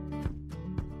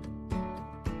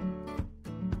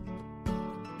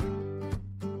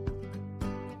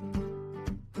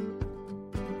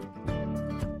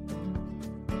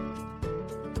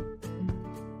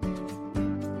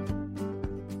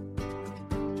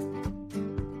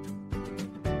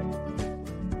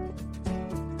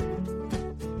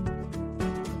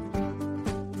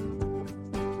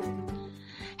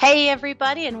Hey,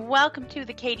 everybody, and welcome to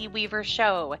the Katie Weaver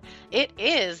Show. It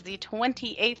is the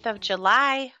 28th of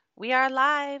July. We are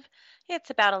live. It's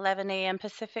about 11 a.m.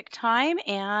 Pacific time,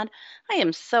 and I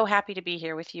am so happy to be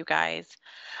here with you guys.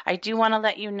 I do want to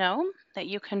let you know that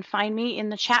you can find me in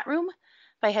the chat room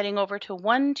by heading over to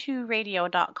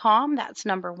 12radio.com. That's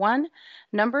number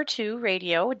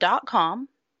 2radio.com.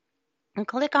 And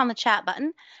click on the chat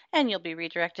button, and you'll be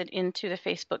redirected into the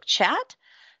Facebook chat.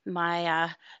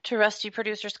 My trusty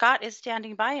producer Scott is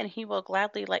standing by, and he will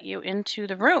gladly let you into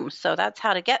the room. So that's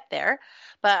how to get there.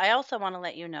 But I also want to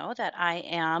let you know that I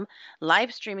am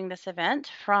live streaming this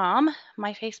event from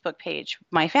my Facebook page,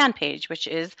 my fan page, which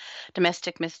is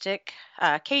Domestic Mystic,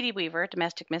 Katie Weaver,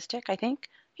 Domestic Mystic, I think.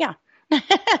 Yeah.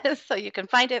 So you can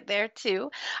find it there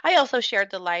too. I also shared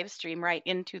the live stream right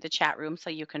into the chat room, so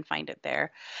you can find it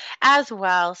there as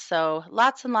well. So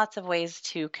lots and lots of ways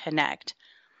to connect.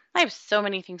 I have so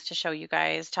many things to show you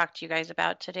guys, talk to you guys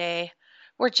about today.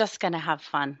 We're just going to have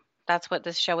fun. That's what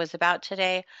this show is about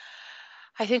today.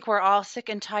 I think we're all sick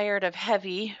and tired of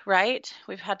heavy, right?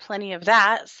 We've had plenty of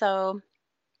that, so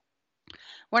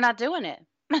we're not doing it.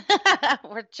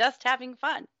 We're just having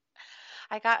fun.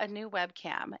 I got a new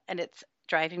webcam, and it's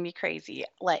driving me crazy.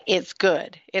 Like, it's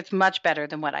good. It's much better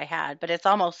than what I had, but it's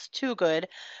almost too good.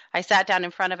 I sat down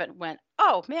in front of it and went,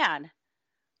 oh, man,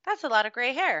 that's a lot of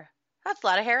gray hair. That's a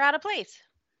lot of hair out of place.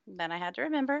 Then I had to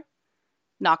remember,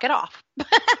 knock it off.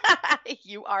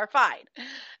 You are fine.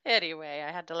 Anyway,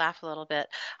 I had to laugh a little bit.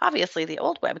 Obviously, the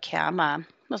old webcam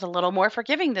was a little more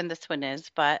forgiving than this one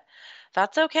is, but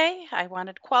that's okay. I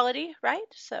wanted quality, right?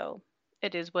 So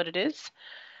it is what it is.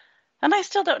 And I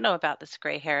still don't know about this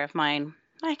gray hair of mine.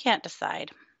 I can't decide.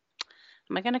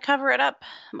 Am I going to cover it up?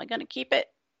 Am I going to keep it?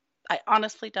 I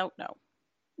honestly don't know.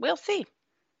 We'll see.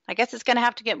 I guess it's going to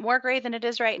have to get more gray than it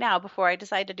is right now before I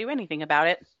decide to do anything about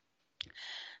it,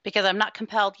 because I'm not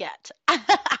compelled yet.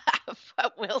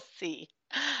 But we'll see.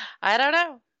 I don't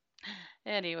know.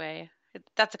 Anyway,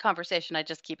 that's a conversation I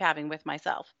just keep having with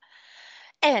myself.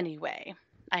 Anyway,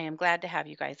 I am glad to have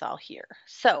you guys all here.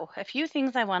 So, a few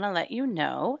things I want to let you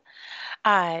know.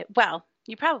 Well,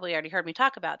 you probably already heard me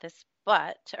talk about this,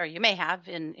 or you may have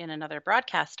in another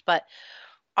broadcast, but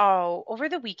over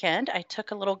the weekend, I took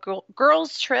a little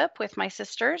girls' trip with my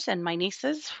sisters and my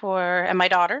nieces and my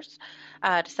daughters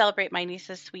to celebrate my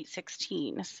niece's Sweet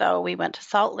 16. So we went to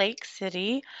Salt Lake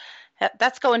City.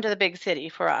 That's going to the big city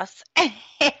for us.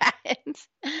 And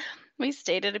we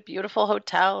stayed at a beautiful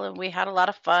hotel, and we had a lot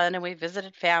of fun, and we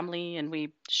visited family, and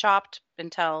we shopped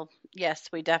until, yes,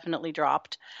 we definitely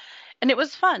dropped. And it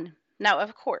was fun. Now,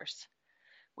 of course,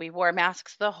 we wore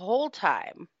masks the whole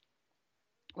time.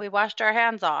 We washed our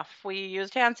hands off. We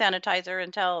used hand sanitizer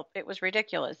until it was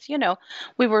ridiculous.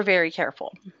 We were very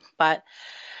careful. But,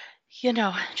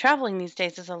 traveling these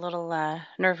days is a little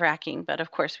nerve-wracking. But,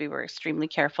 of course, we were extremely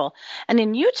careful. And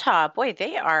in Utah, boy,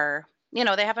 they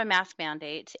have a mask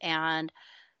mandate, and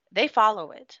they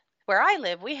follow it. Where I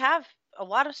live, we have a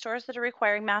lot of stores that are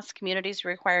requiring masks, communities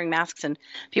requiring masks, and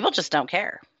people just don't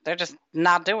care. They're just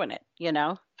not doing it,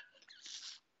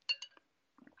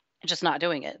 Just not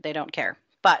doing it. They don't care.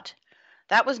 But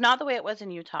that was not the way it was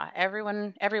in Utah.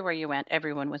 Everywhere you went,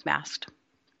 everyone was masked.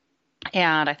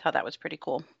 And I thought that was pretty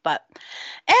cool. But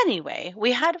anyway,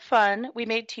 we had fun. We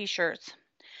made t-shirts.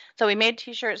 So we made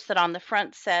t-shirts that on the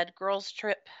front said Girls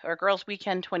Trip or Girls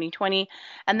Weekend 2020.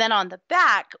 And then on the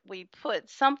back, we put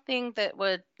something that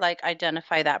would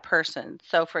identify that person.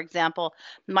 So for example,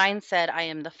 mine said, I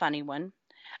am the funny one.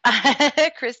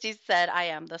 Christy said, I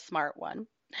am the smart one.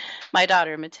 My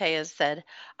daughter, Matea, said,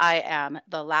 I am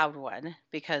the loud one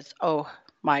because, oh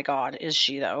my God, is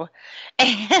she though?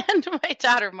 And my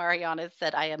daughter, Mariana,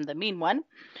 said, I am the mean one,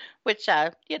 which,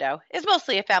 is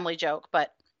mostly a family joke,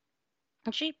 but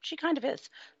she kind of is.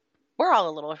 We're all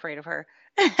a little afraid of her.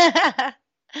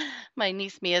 My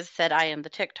niece, Mia, said, I am the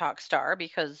TikTok star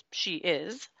because she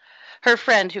is. Her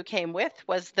friend who came with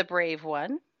was the brave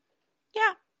one.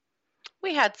 Yeah.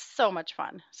 We had so much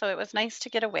fun. So it was nice to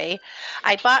get away.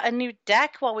 I bought a new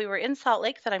deck while we were in Salt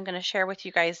Lake that I'm going to share with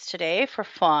you guys today for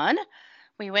fun.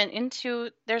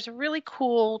 There's a really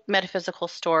cool metaphysical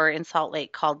store in Salt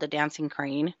Lake called the Dancing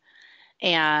Crane.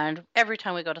 And every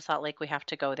time we go to Salt Lake, we have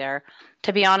to go there.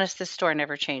 To be honest, this store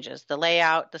never changes. The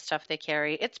layout, the stuff they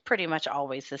carry, it's pretty much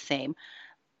always the same.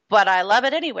 But I love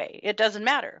it anyway. It doesn't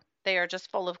matter. They are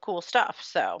just full of cool stuff.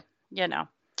 So,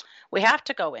 we have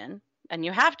to go in. And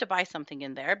you have to buy something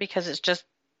in there because it's just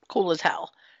cool as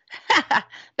hell.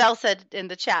 Belle said in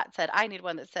the chat, I need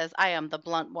one that says, I am the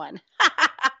blunt one.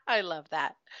 I love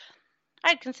that.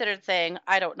 I'd considered saying,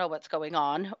 I don't know what's going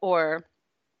on, or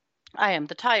I am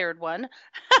the tired one.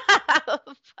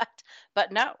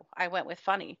 But no, I went with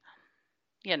funny.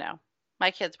 You know,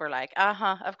 my kids were like,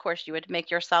 of course you would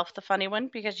make yourself the funny one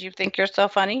because you think you're so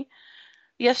funny.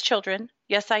 Yes, children.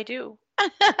 Yes, I do.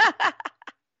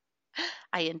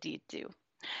 I indeed do.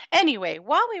 Anyway,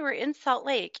 while we were in Salt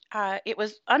Lake, it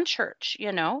was unchurch,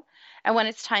 and when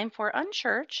it's time for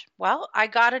unchurch, well, I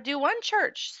got to do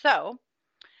unchurch. So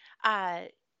uh,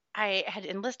 I had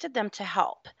enlisted them to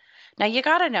help. Now, you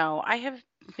got to know, I have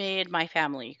made my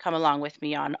family come along with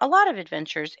me on a lot of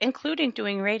adventures, including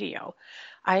doing radio.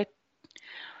 I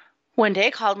one day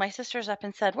called my sisters up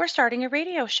and said, "We're starting a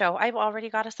radio show. I've already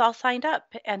got us all signed up."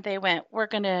 And they went, "We're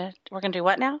gonna do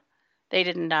what now?" They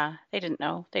didn't know.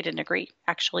 They didn't agree,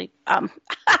 actually.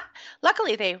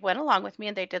 Luckily they went along with me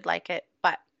and they did like it.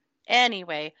 But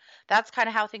anyway, that's kind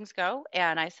of how things go.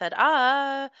 And I said,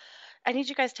 I need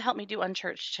you guys to help me do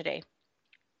unchurched today.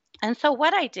 And so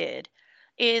what I did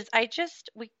is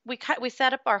we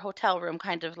set up our hotel room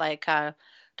kind of like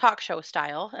talk show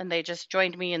style, and they just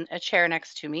joined me in a chair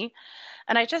next to me,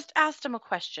 and I just asked them a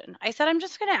question. I said, I'm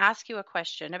just going to ask you a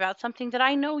question about something that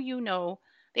I know you know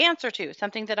the answer to,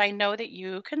 something that I know that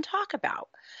you can talk about.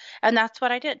 And that's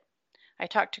what I did. I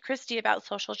talked to Christy about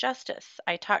social justice.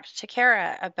 I talked to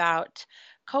Kara about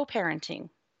co-parenting.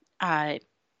 I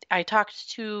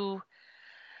talked to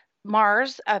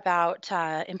Mars about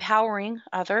empowering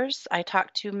others. I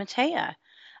talked to Matea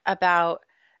about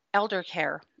elder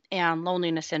care and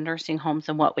loneliness in nursing homes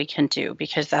and what we can do,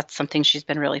 because that's something she's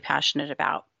been really passionate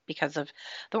about because of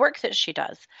the work that she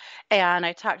does. And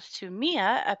I talked to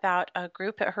Mia about a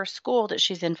group at her school that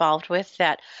she's involved with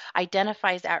that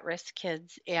identifies at-risk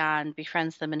kids and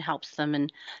befriends them and helps them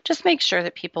and just makes sure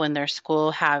that people in their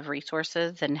school have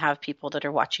resources and have people that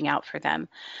are watching out for them.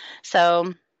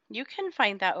 So you can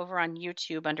find that over on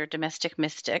YouTube under Domestic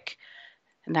Mystic,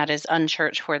 and that is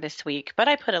Unchurch for this week. But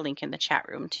I put a link in the chat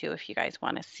room too if you guys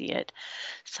want to see it,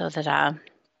 so that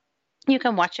you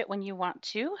can watch it when you want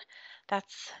to.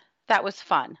 That was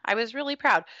fun. I was really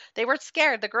proud. They were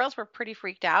scared. The girls were pretty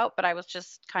freaked out, but I was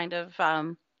just kind of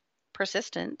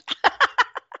persistent,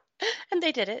 and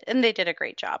they did it, and they did a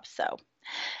great job. So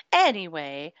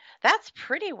anyway, that's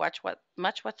pretty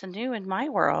much what's new in my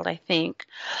world, I think.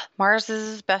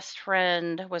 Mars's best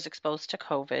friend was exposed to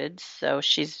COVID, so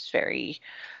she's very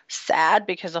sad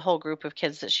because a whole group of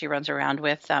kids that she runs around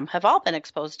with have all been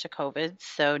exposed to COVID.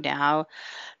 So now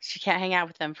she can't hang out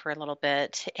with them for a little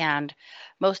bit. And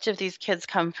most of these kids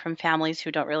come from families who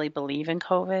don't really believe in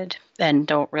COVID and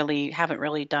haven't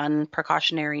really done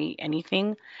precautionary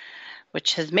anything,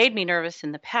 which has made me nervous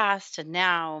in the past. And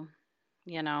now,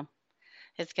 you know,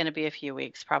 it's going to be a few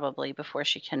weeks probably before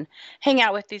she can hang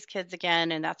out with these kids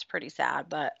again. And that's pretty sad.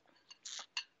 But,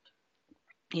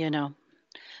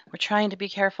 we're trying to be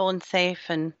careful and safe.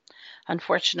 And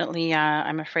unfortunately,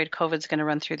 I'm afraid COVID's going to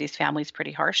run through these families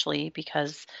pretty harshly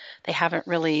because they haven't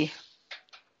really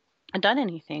done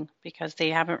anything, because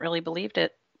they haven't really believed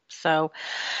it. So,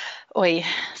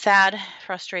 sad,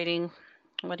 frustrating.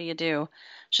 What do you do?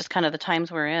 It's just kind of the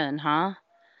times we're in, huh?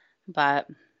 But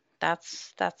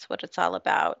that's what it's all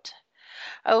about.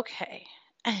 Okay.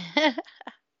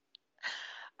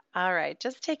 All right,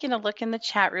 just taking a look in the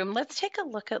chat room. Let's take a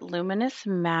look at Luminous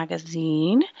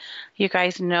Magazine. You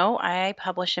guys know I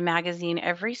publish a magazine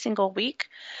every single week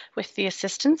with the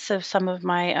assistance of some of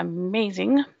my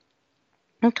amazing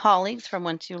colleagues from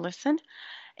One Two Listen,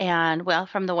 and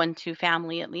from the One Two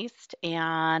family at least.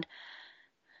 And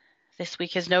this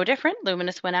week is no different.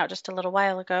 Luminous went out just a little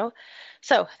while ago.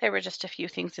 So there were just a few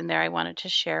things in there I wanted to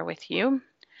share with you.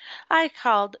 By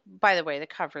the way, the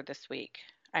cover this week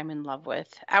I'm in love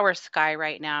with. Our sky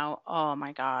right now, oh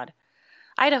my God.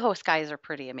 Idaho skies are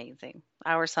pretty amazing.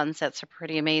 Our sunsets are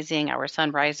pretty amazing. Our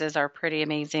sunrises are pretty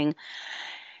amazing.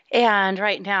 And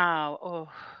right now,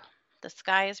 the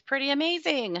sky is pretty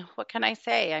amazing. What can I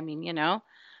say? I mean,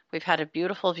 we've had a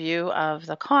beautiful view of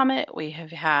the comet. We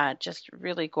have had just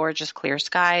really gorgeous clear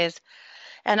skies.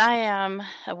 And I am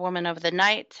a woman of the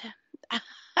night.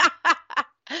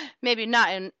 Maybe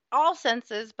not in all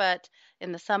senses, but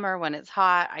in the summer when it's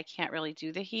hot, I can't really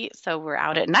do the heat. So we're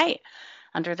out at night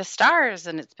under the stars,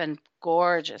 and it's been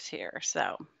gorgeous here.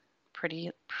 So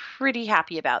pretty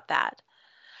happy about that.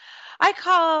 I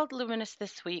called Luminous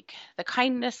this week the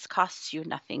Kindness Costs You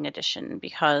Nothing edition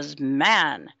because,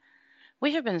 man,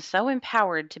 we have been so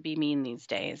empowered to be mean these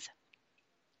days.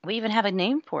 We even have a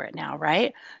name for it now,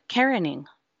 right? Karening.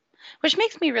 Which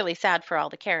makes me really sad for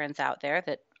all the Karens out there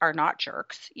that are not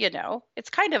jerks. It's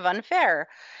kind of unfair.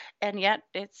 And yet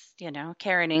it's,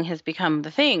 Karening has become the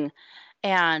thing.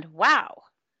 And wow,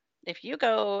 if you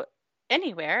go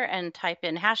anywhere and type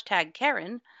in hashtag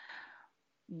Karen,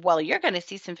 well, you're going to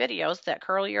see some videos that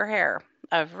curl your hair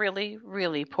of really,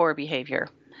 really poor behavior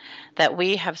that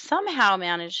we have somehow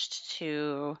managed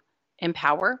to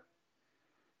empower,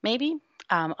 maybe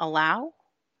allow.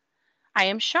 I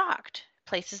am shocked.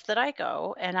 Places that I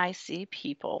go and I see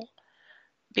people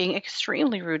being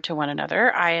extremely rude to one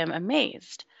another. I am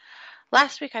amazed.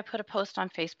 Last week, I put a post on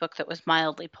Facebook that was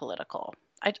mildly political.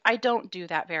 I don't do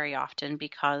that very often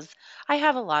because I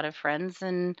have a lot of friends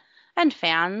and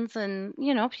fans and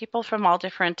people from all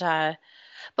different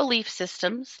belief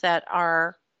systems that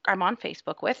are I'm on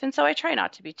Facebook with, and so I try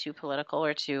not to be too political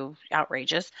or too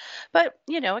outrageous. But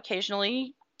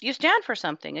occasionally you stand for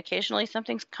something. Occasionally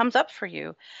something comes up for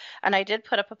you, and I did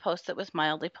put up a post that was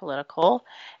mildly political,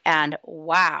 and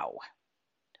wow,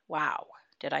 wow,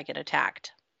 did I get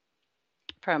attacked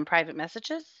from private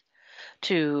messages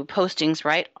to postings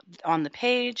right on the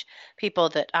page, people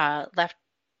that left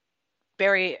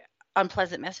very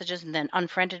unpleasant messages and then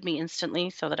unfriended me instantly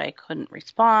so that I couldn't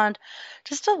respond.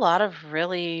 Just a lot of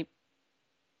really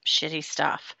shitty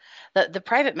stuff. The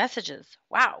private messages,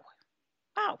 wow,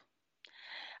 wow.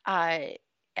 I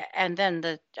and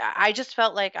then I just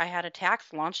felt like I had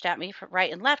attacks launched at me from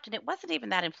right and left, and it wasn't even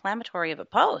that inflammatory of a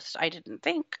post. I didn't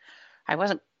think. I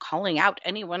wasn't calling out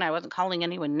anyone. I wasn't calling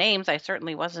anyone names. I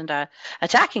certainly wasn't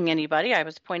attacking anybody. I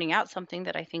was pointing out something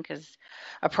that I think is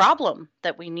a problem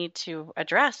that we need to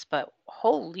address. But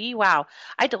holy wow,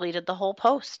 I deleted the whole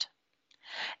post.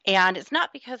 And it's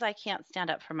not because I can't stand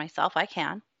up for myself. I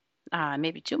can,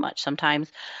 maybe too much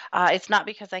sometimes. It's not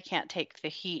because I can't take the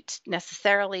heat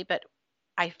necessarily, but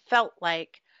I felt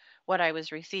like what I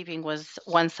was receiving was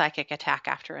one psychic attack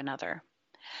after another.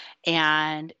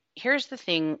 And here's the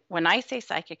thing, when I say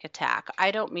psychic attack,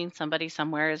 I don't mean somebody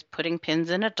somewhere is putting pins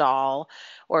in a doll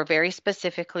or very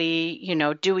specifically,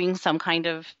 doing some kind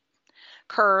of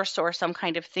curse or some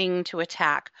kind of thing to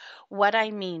attack. What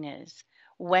I mean is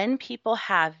when people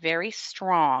have very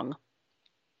strong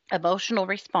emotional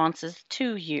responses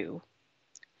to you,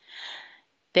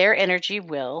 their energy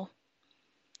will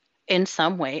in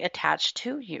some way attach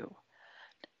to you.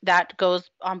 That goes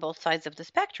on both sides of the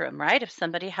spectrum, right? If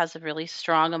somebody has a really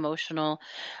strong emotional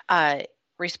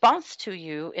response to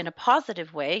you in a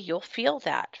positive way, you'll feel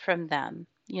that from them,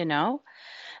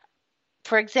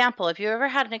 For example, if you ever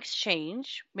had an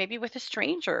exchange, maybe with a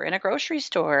stranger in a grocery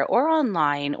store or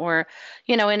online or,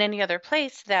 in any other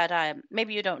place that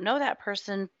maybe you don't know that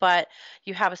person, but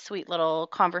you have a sweet little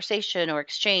conversation or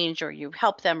exchange, or you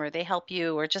help them or they help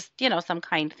you, or just, some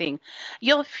kind thing,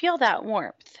 you'll feel that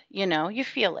warmth, you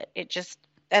feel it.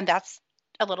 And that's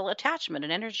a little attachment,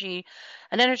 an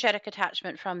energetic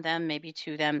attachment from them, maybe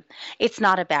to them. It's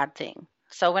not a bad thing.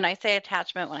 So when I say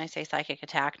attachment, when I say psychic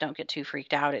attack, don't get too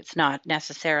freaked out. It's not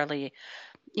necessarily,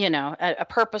 a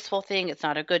purposeful thing. It's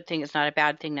not a good thing. It's not a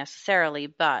bad thing necessarily.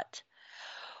 But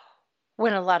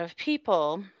when a lot of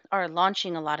people are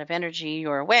launching a lot of energy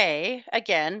your way,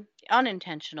 again,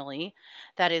 unintentionally,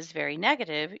 that is very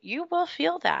negative, you will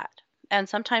feel that. And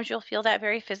sometimes you'll feel that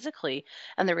very physically.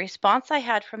 And the response I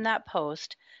had from that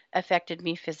post affected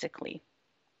me physically,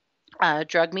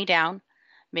 drug me down,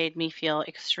 made me feel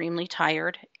extremely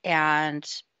tired and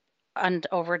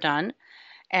overdone.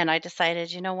 And I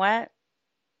decided, you know what?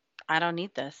 I don't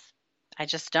need this. I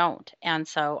just don't. And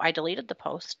so I deleted the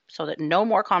post so that no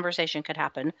more conversation could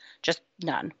happen, just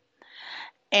none.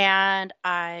 And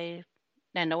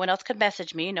no one else could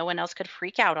message me. No one else could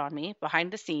freak out on me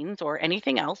behind the scenes or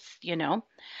anything else,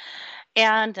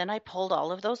 And then I pulled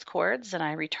all of those cords and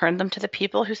I returned them to the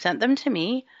people who sent them to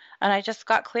me. And I just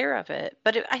got clear of it.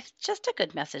 But it's just a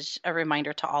good message, a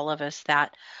reminder to all of us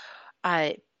that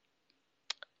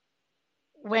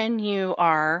when you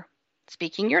are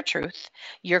speaking your truth,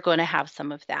 you're going to have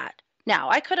some of that. Now,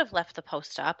 I could have left the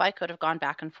post up. I could have gone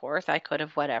back and forth. I could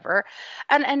have whatever.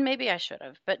 And maybe I should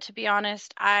have. But to be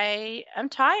honest, I am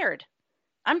tired.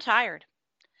 I'm tired.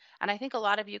 And I think a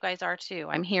lot of you guys are too.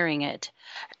 I'm hearing it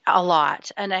a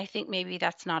lot. And I think maybe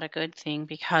that's not a good thing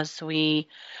because we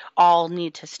all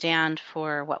need to stand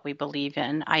for what we believe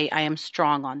in. I am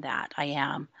strong on that. I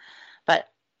am. But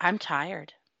I'm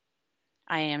tired.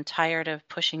 I am tired of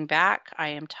pushing back. I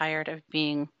am tired of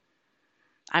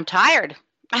I'm tired.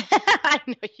 I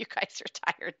know you guys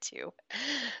are tired too.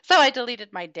 So I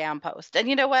deleted my damn post. And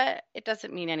you know what? It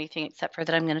doesn't mean anything except for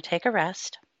that I'm going to take a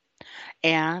rest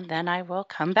and then I will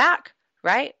come back,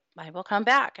 right? I will come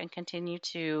back and continue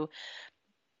to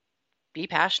be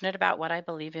passionate about what I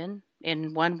believe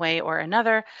in one way or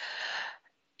another.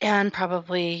 And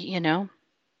probably,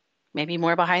 maybe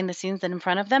more behind the scenes than in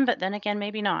front of them, but then again,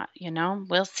 maybe not,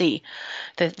 we'll see.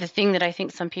 The thing that I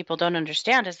think some people don't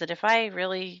understand is that if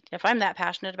I'm that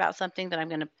passionate about something, that I'm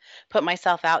going to put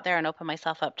myself out there and open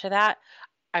myself up to that,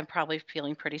 I'm probably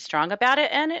feeling pretty strong about it,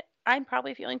 and I'm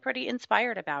probably feeling pretty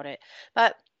inspired about it.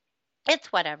 But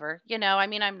it's whatever, I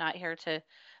mean, I'm not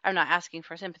asking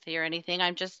for sympathy or anything.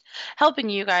 I'm just helping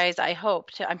you guys. I'm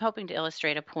hoping to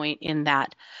illustrate a point in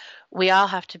that we all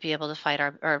have to be able to fight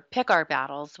or pick our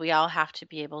battles. We all have to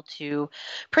be able to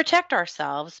protect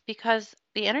ourselves because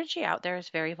the energy out there is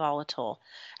very volatile.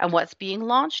 And what's being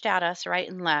launched at us right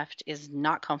and left is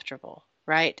not comfortable,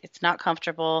 right? It's not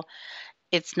comfortable.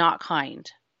 It's not kind.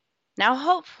 Now,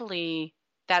 hopefully,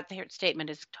 that statement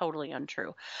is totally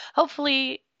untrue.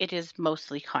 Hopefully, it is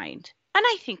mostly kind. And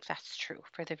I think that's true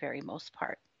for the very most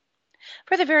part.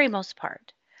 For the very most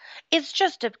part. It's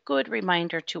just a good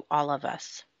reminder to all of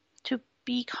us to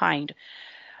be kind.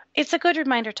 It's a good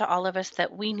reminder to all of us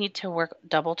that we need to work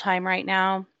double time right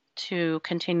now to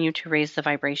continue to raise the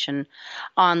vibration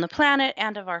on the planet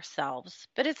and of ourselves.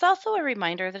 But it's also a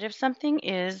reminder that if something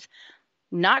is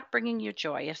not bringing you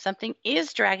joy, if something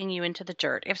is dragging you into the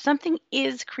dirt, if something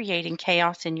is creating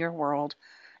chaos in your world,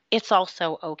 it's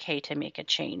also okay to make a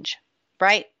change,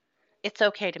 right? It's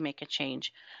okay to make a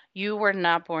change. You were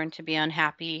not born to be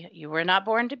unhappy. You were not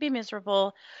born to be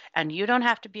miserable, and you don't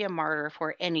have to be a martyr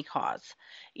for any cause.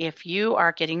 If you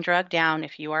are getting drugged down,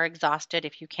 if you are exhausted,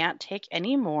 if you can't take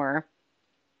any more,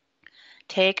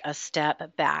 take a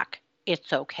step back.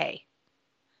 It's okay.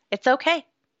 It's okay.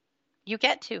 You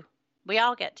get to. We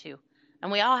all get to.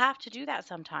 And we all have to do that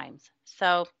sometimes.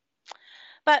 So,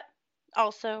 but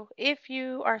also, if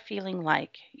you are feeling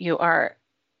like you are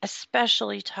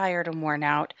especially tired and worn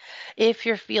out, if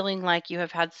you're feeling like you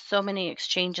have had so many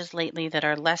exchanges lately that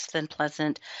are less than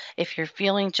pleasant, if you're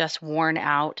feeling just worn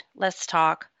out, let's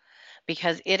talk,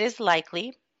 because it is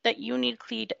likely that you need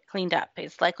cleaned up.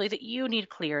 It's likely that you need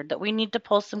cleared, that we need to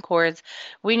pull some cords.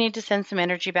 We need to send some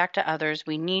energy back to others.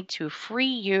 We need to free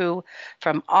you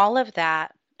from all of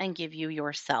that and give you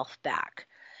yourself back.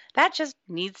 That just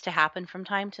needs to happen from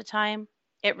time to time.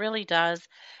 It really does.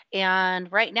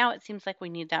 And right now, it seems like we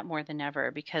need that more than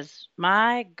ever because,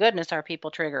 my goodness, are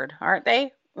people triggered, aren't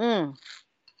they? Mm.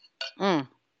 The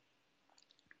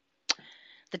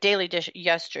Daily Dish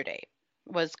yesterday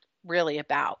was really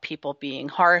about people being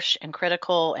harsh and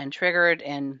critical and triggered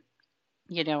and,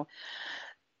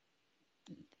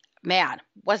 man,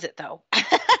 was it though?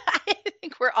 I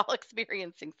think we're all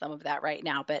experiencing some of that right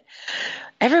now, but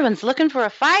everyone's looking for a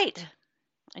fight.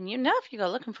 And if you go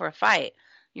looking for a fight,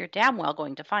 you're damn well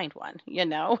going to find one,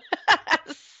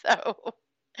 So,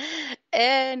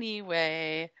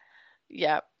 anyway,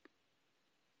 yep.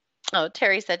 Oh,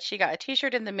 Terry said she got a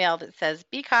t-shirt in the mail that says,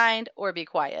 be kind or be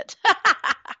quiet.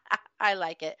 I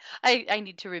like it. I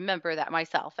need to remember that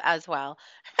myself as well.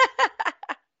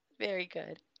 Very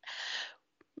good.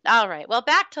 All right. Well,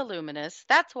 back to Luminous.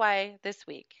 That's why this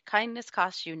week, kindness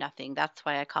costs you nothing. That's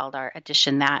why I called our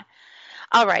edition that.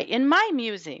 All right. In my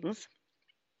musings,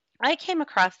 I came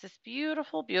across this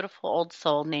beautiful, beautiful old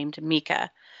soul named Mika.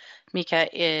 Mika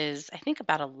is, I think,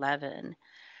 about 11.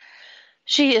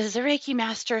 She is a Reiki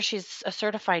master. She's a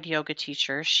certified yoga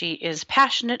teacher. She is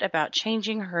passionate about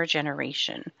changing her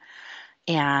generation.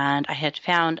 And I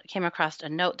came across a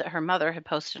note that her mother had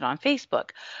posted on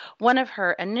Facebook. One of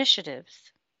her initiatives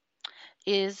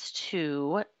is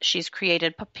she's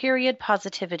created period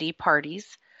positivity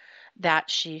parties that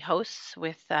she hosts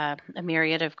with a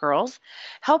myriad of girls,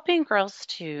 helping girls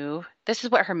this is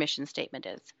what her mission statement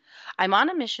is. I'm on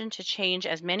a mission to change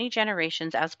as many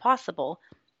generations as possible,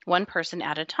 one person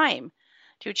at a time,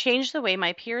 to change the way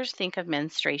my peers think of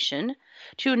menstruation,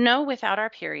 to know without our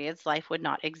periods life would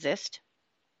not exist,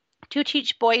 to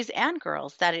teach boys and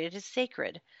girls that it is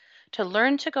sacred, to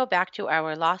learn to go back to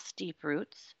our lost deep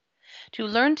roots, to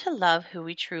learn to love who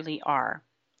we truly are,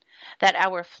 that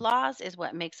our flaws is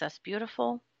what makes us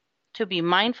beautiful, to be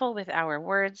mindful with our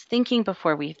words, thinking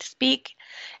before we speak,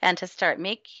 and to start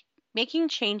making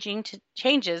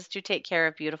changes to take care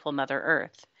of beautiful Mother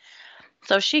Earth.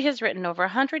 So she has written over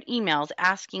 100 emails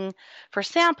asking for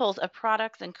samples of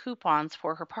products and coupons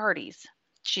for her parties.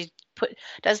 She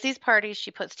does these parties. She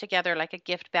puts together like a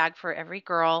gift bag for every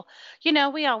girl.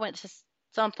 We all went to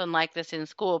something like this in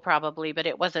school probably, but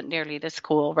it wasn't nearly this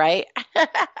cool, right?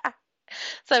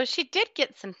 So she did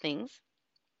get some things,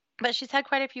 but she's had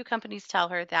quite a few companies tell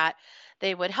her that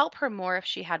they would help her more if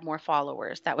she had more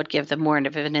followers. That would give them more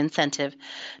of an incentive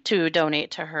to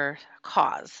donate to her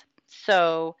cause.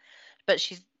 So, but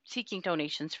seeking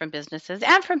donations from businesses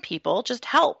and from people, just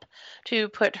help to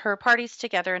put her parties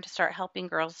together and to start helping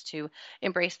girls to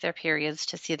embrace their periods,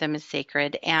 to see them as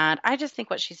sacred. And I just think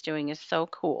what she's doing is so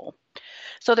cool.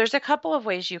 So there's a couple of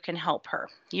ways you can help her.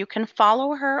 You can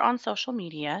follow her on social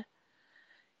media.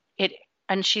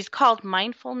 And she's called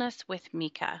Mindfulness with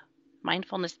Mika.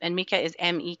 Mindfulness, and Mika is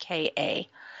Meka.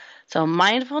 So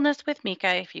Mindfulness with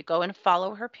Mika, if you go and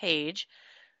follow her page,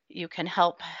 you can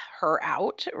help her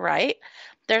out, right?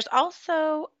 There's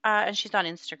also, and she's on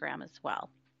Instagram as well.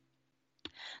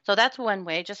 So that's one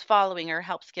way. Just following her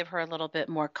helps give her a little bit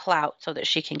more clout so that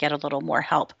she can get a little more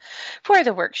help for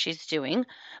the work she's doing.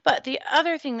 But the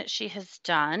other thing that she has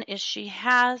done is she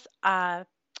has a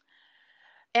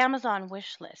Amazon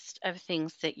wish list of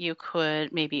things that you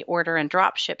could maybe order and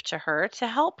drop ship to her to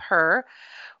help her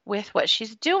with what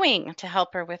she's doing, to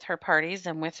help her with her parties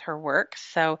and with her work.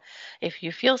 So if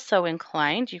you feel so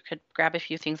inclined, you could grab a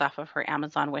few things off of her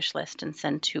Amazon wish list and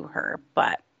send to her.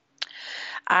 But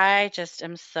I just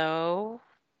am so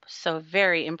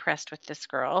very impressed with this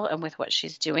girl and with what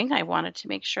she's doing. I wanted to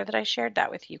make sure that I shared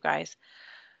that with you guys.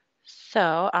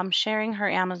 So I'm sharing her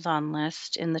Amazon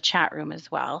list in the chat room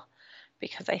as well,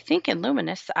 because I think in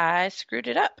Luminous I screwed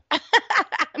it up.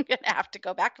 I'm going to have to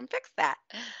go back and fix that.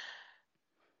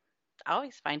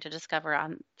 Always fun to discover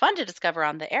on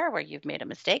the air where you've made a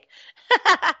mistake.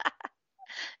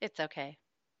 It's okay.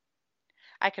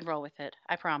 I can roll with it.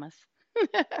 I promise.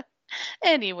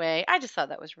 Anyway, I just thought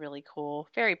that was really cool.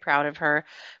 Very proud of her.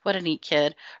 What a neat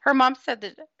kid. Her mom said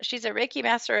that she's a Reiki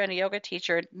master and a yoga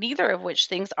teacher, neither of which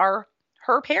things are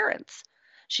her parents.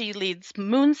 She leads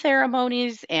moon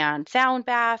ceremonies and sound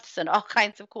baths and all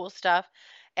kinds of cool stuff.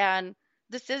 And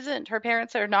this isn't, her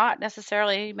parents are not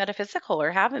necessarily metaphysical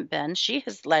or haven't been. She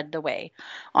has led the way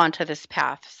onto this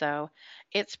path. So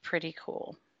it's pretty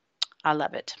cool. I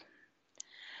love it.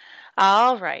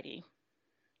 All righty.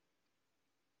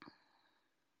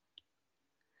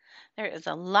 There is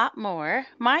a lot more.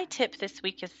 My tip this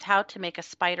week is how to make a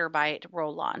spider bite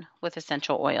roll-on with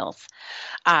essential oils.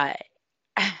 I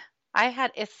I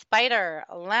had a spider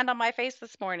land on my face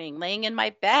this morning, laying in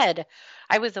my bed.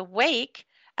 I was awake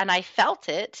and I felt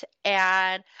it.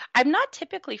 And I'm not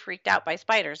typically freaked out by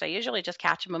spiders. I usually just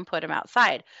catch them and put them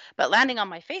outside. But landing on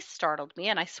my face startled me,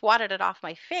 and I swatted it off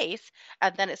my face.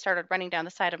 And then it started running down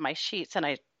the side of my sheets, and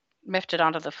I miffed it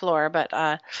onto the floor.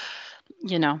 But,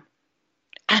 you know,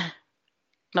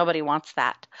 nobody wants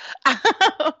that.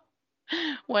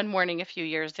 One morning a few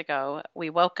years ago, we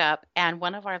woke up and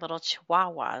one of our little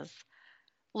chihuahuas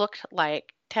looked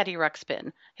like Teddy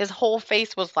Ruxpin. His whole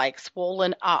face was like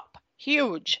swollen up,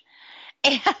 huge.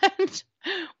 And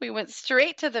we went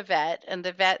straight to the vet, and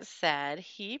the vet said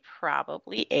he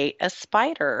probably ate a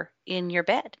spider in your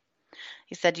bed.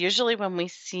 He said, usually when we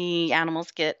see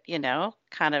animals get,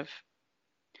 kind of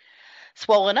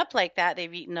swollen up like that,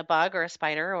 they've eaten a bug or a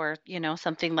spider or,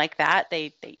 something like that.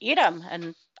 They eat them.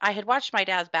 And I had watched my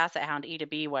dad's basset hound eat a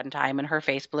bee one time, and her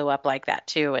face blew up like that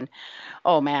too. And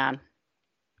oh man,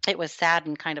 it was sad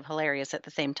and kind of hilarious at the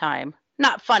same time.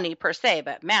 Not funny per se,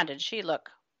 but man, did she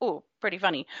look, pretty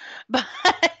funny. But,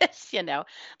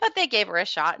 but they gave her a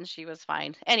shot and she was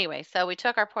fine. Anyway, so we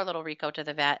took our poor little Rico to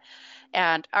the vet,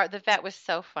 and the vet was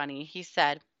so funny. He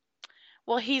said,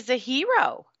 well, he's a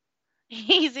hero.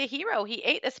 He's a hero. He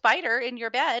ate a spider in your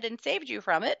bed and saved you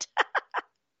from it.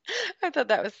 I thought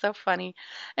that was so funny.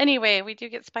 Anyway, we do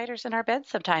get spiders in our beds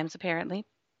sometimes, apparently.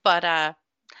 But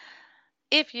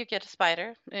if you get a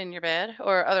spider in your bed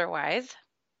or otherwise,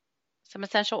 some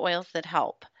essential oils that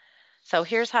help. So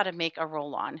here's how to make a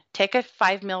roll-on. Take a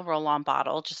 5 ml roll-on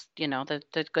bottle, just,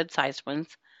 the good sized ones,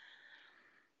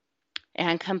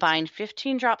 and combine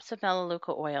 15 drops of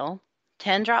melaleuca oil,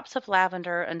 10 drops of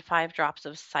lavender, and 5 drops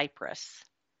of cypress.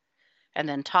 And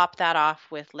then top that off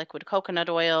with liquid coconut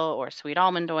oil or sweet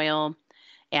almond oil,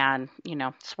 and,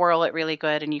 swirl it really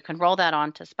good. And you can roll that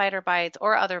onto spider bites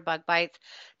or other bug bites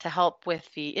to help with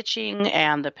the itching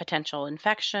and the potential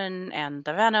infection and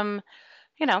the venom,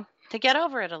 to get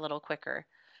over it a little quicker.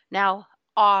 Now,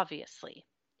 obviously,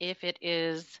 if it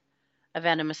is a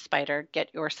venomous spider,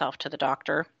 get yourself to the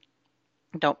doctor.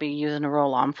 Don't be using a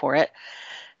roll-on for it.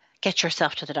 Get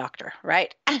yourself to the doctor,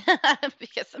 right?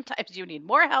 Because sometimes you need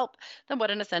more help than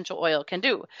what an essential oil can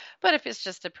do. But if it's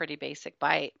just a pretty basic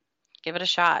bite, give it a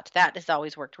shot. That has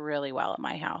always worked really well at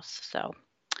my house. So,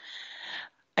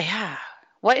 yeah.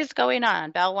 What is going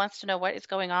on? Belle wants to know what is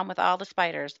going on with all the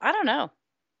spiders. I don't know.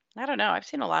 I've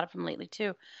seen a lot of them lately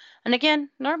too. And again,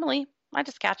 normally I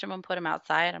just catch them and put them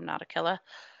outside. I'm not a killer.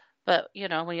 But,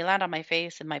 when you land on my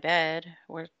face in my bed,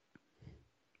 we're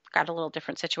got a little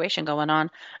different situation going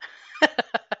on.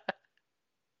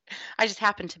 I just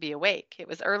happened to be awake. It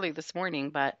was early this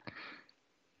morning, but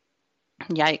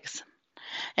yikes.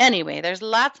 Anyway, there's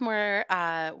lots more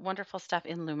wonderful stuff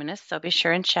in Luminous, so be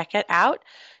sure and check it out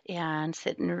and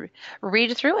sit and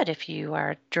read through it if you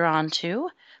are drawn to.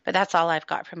 But that's all I've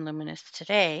got from Luminous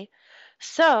today.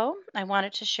 So I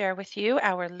wanted to share with you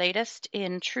our latest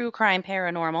in true crime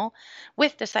paranormal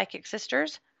with the Psychic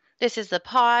Sisters. This is the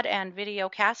pod and video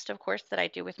cast, of course, that I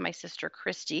do with my sister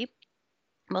Christy.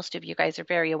 Most of you guys are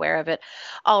very aware of it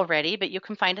already, but you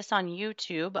can find us on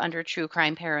YouTube under True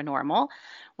Crime Paranormal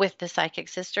with the Psychic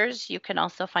Sisters. You can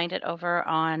also find it over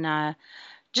on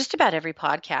just about every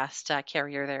podcast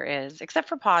carrier there is, except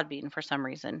for Podbean for some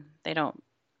reason. They don't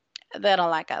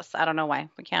like us. I don't know why.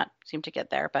 We can't seem to get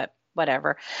there, but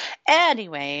whatever.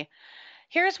 Anyway,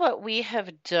 here's what we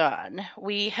have done.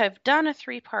 We have done a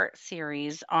 3-part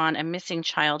series on a missing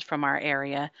child from our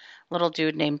area, a little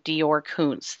dude named Dior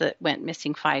Kuntz that went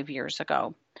missing 5 years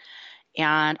ago.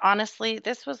 And honestly,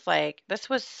 this was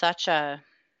such a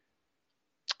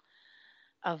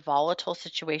volatile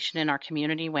situation in our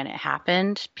community when it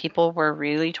happened. People were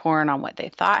really torn on what they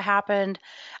thought happened.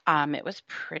 It was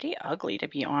pretty ugly, to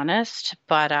be honest,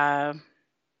 but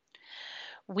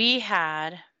we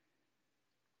had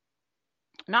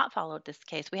not followed this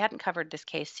case. We hadn't covered this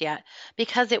case yet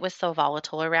because it was so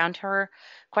volatile around her.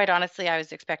 Quite honestly, I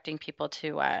was expecting people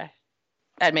to, and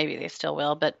maybe they still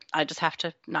will, but I just have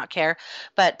to not care,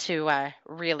 but to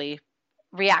really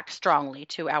react strongly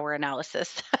to our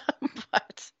analysis.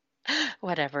 But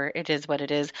whatever, it is what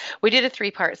it is. We did a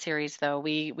 3-part series, though.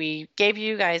 We gave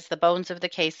you guys the bones of the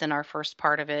case in our first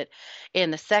part of it.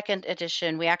 In the second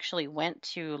edition, we actually went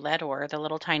to Ledor, the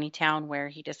little tiny town where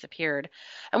he disappeared,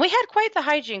 and we had quite the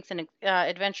hijinks and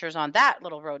adventures on that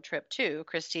little road trip too.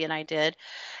 Christy and I did,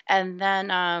 and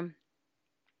then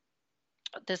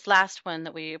this last one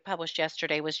that we published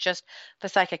yesterday was just the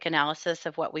psychic analysis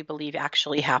of what we believe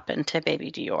actually happened to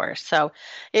baby Dior. So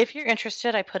if you're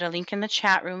interested, I put a link in the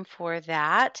chat room for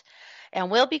that. And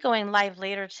we'll be going live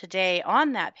later today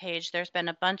on that page. There's been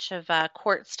a bunch of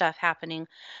court stuff happening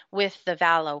with the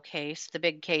Vallow case, the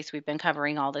big case we've been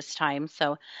covering all this time.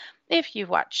 So if you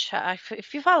watch,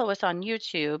 if you follow us on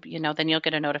YouTube, then you'll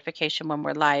get a notification when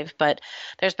we're live. But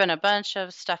there's been a bunch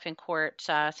of stuff in court,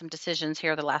 some decisions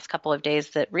here the last couple of days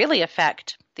that really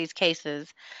affect these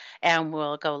cases, and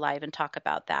we'll go live and talk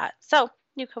about that. So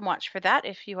you can watch for that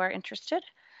if you are interested.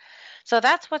 So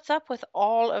that's what's up with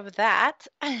all of that.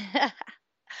 I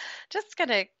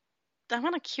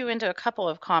want to cue into a couple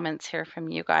of comments here from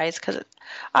you guys because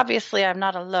obviously I'm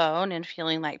not alone in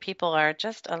feeling like people are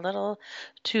just a little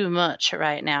too much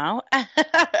right now.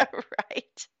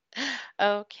 Right?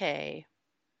 Okay.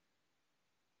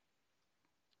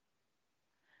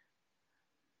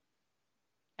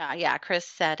 Yeah, Chris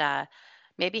said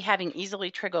maybe having easily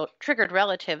triggered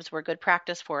relatives were good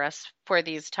practice for us for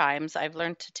these times. I've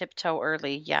learned to tiptoe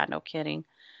early. Yeah, no kidding.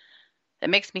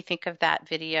 That makes me think of that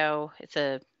video. It's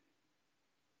a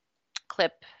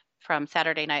clip from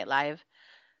Saturday Night Live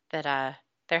that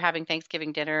they're having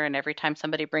Thanksgiving dinner, and every time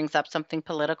somebody brings up something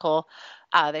political,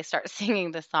 they start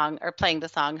singing the song or playing the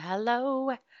song,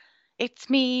 "Hello, it's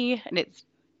me," and it's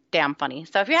damn funny.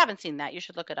 So if you haven't seen that, you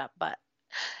should look it up. But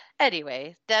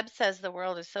anyway, Deb says the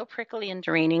world is so prickly and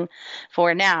draining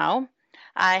for now.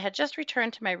 I had just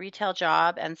returned to my retail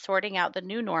job and sorting out the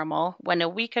new normal when a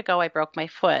week ago I broke my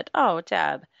foot. Oh,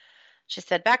 Deb. She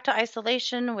said, back to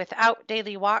isolation without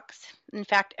daily walks. In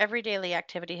fact, every daily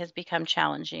activity has become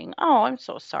challenging. Oh, I'm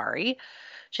so sorry.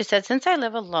 She said, since I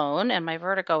live alone and my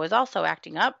vertigo is also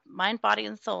acting up, mind, body,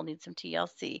 and soul need some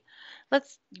TLC.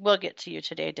 We'll get to you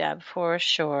today, Deb, for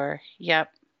sure. Yep.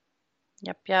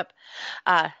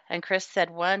 And Chris said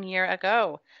 1 year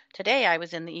ago. Today I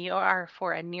was in the ER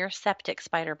for a near septic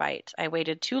spider bite. I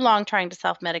waited too long trying to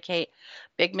self-medicate.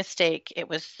 Big mistake. It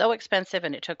was so expensive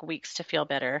and it took weeks to feel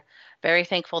better. Very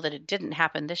thankful that it didn't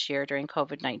happen this year during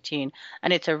COVID-19.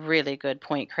 And it's a really good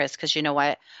point, Chris, because you know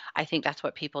what? I think that's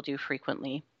what people do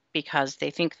frequently because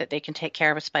they think that they can take care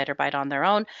of a spider bite on their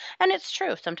own. And it's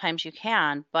true. Sometimes you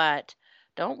can, but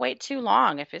don't wait too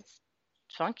long if it's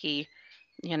funky,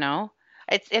 you know.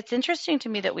 It's interesting to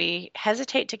me that we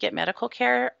hesitate to get medical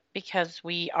care because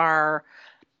we are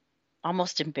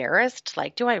almost embarrassed.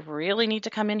 Like, do I really need to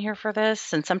come in here for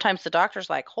this? And sometimes the doctor's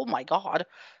like, oh my God,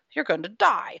 you're going to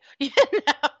die.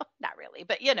 Not really,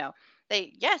 but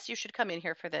yes, you should come in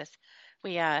here for this.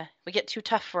 We get too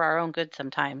tough for our own good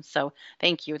sometimes. So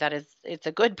thank you. It's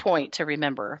a good point to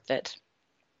remember that,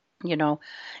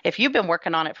 if you've been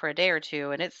working on it for a day or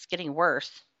two and it's getting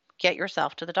worse, get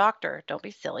yourself to the doctor. Don't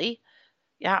be silly.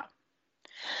 Yeah.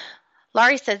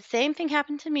 Laurie said, same thing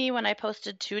happened to me when I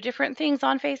posted 2 different things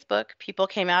on Facebook. People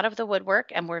came out of the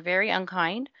woodwork and were very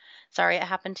unkind. Sorry it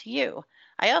happened to you.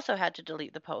 I also had to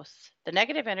delete the posts. The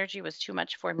negative energy was too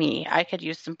much for me. I could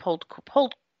use some pulled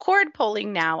cord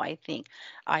pulling now, I think.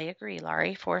 I agree,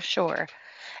 Laurie, for sure.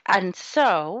 And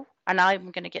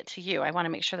I'm going to get to you. I want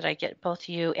to make sure that I get both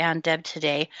you and Deb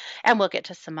today, and we'll get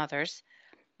to some others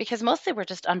because mostly we're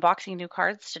just unboxing new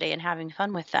cards today and having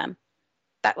fun with them.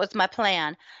 That was my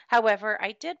plan. However,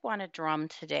 I did want a drum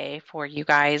today for you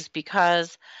guys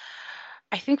because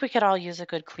I think we could all use a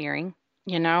good clearing.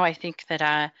 I think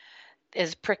that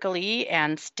as prickly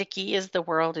and sticky as the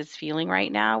world is feeling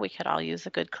right now, we could all use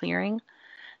a good clearing.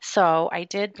 So I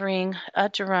did bring a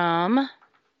drum.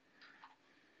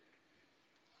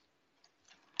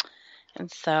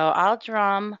 And so I'll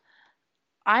drum.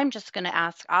 I'm just going to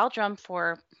ask, I'll drum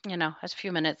for, a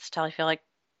few minutes till I feel like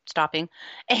stopping.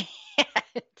 And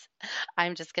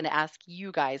I'm just going to ask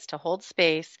you guys to hold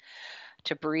space,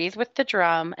 to breathe with the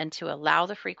drum, and to allow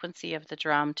the frequency of the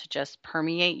drum to just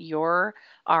permeate your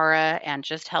aura and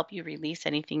just help you release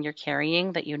anything you're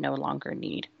carrying that you no longer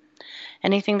need.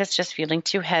 Anything that's just feeling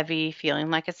too heavy, feeling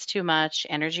like it's too much,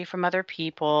 energy from other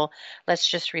people, let's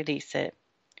just release it.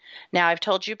 Now, I've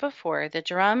told you before, the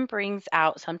drum brings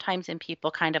out sometimes in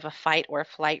people kind of a fight or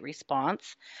flight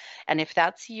response. And if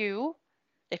that's you,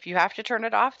 if you have to turn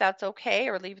it off, that's okay,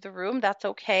 or leave the room, that's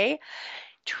okay.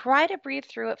 Try to breathe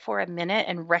through it for a minute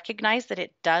and recognize that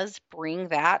it does bring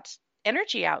that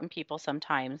energy out in people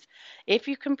sometimes. If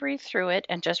you can breathe through it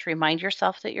and just remind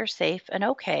yourself that you're safe and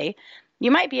okay,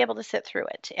 you might be able to sit through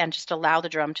it and just allow the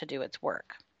drum to do its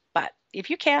work. But if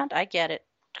you can't, I get it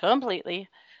completely,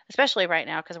 especially right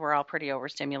now because we're all pretty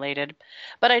overstimulated.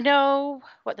 But I know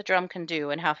what the drum can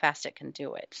do and how fast it can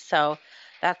do it. So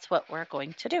that's what we're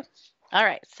going to do. All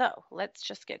right, so let's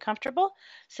just get comfortable.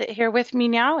 Sit here with me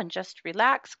now and just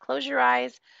relax, close your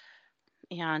eyes,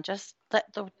 and just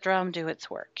let the drum do its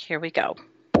work. Here we go.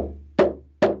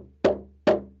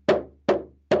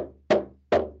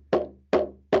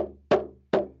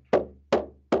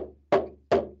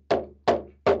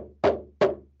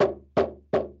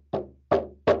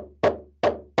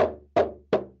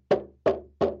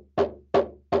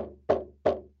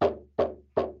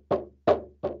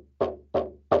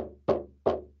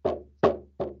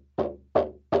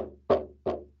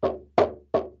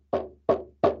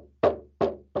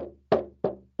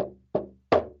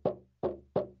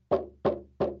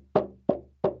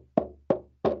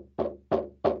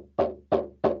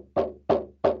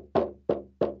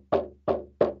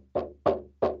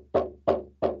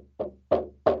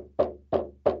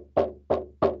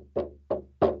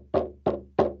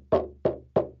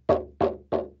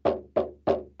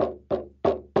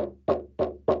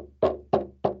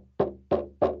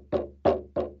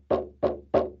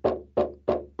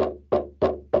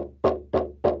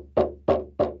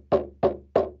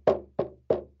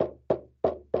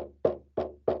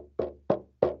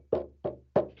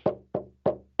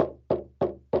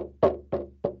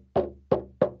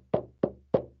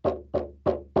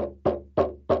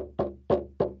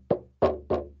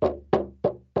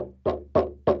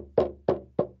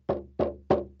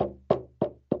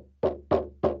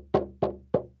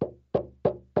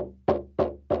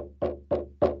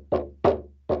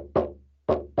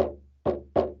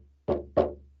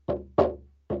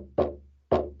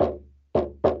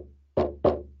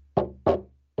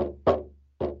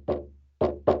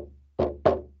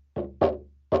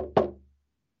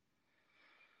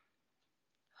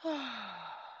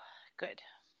 Good.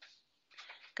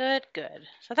 Good, good.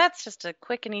 So that's just a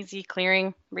quick and easy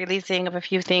clearing, releasing of a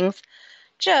few things.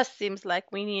 Just seems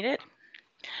like we need it.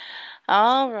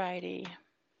 All righty.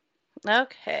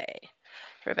 Okay.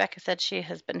 Rebecca said she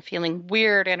has been feeling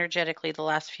weird energetically the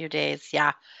last few days.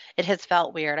 Yeah, it has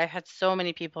felt weird. I've had so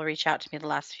many people reach out to me the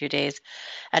last few days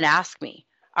and ask me,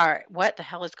 all right, what the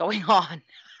hell is going on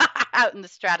out in the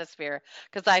stratosphere?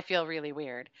 Because I feel really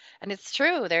weird. And it's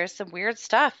true, there's some weird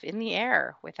stuff in the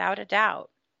air, without a doubt.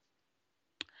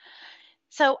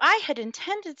 So I had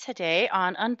intended today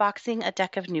on unboxing a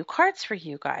deck of new cards for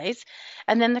you guys.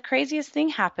 And then the craziest thing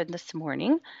happened this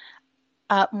morning.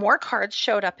 More cards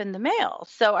showed up in the mail.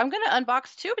 So I'm going to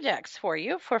unbox 2 decks for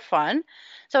you for fun.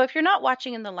 So if you're not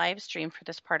watching in the live stream for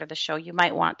this part of the show, you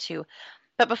might want to.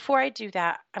 But before I do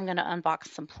that, I'm going to unbox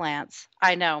some plants.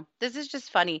 I know, this is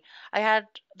just funny. The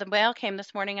mail came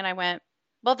this morning and I went,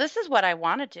 well, this is what I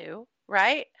want to do,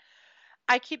 right?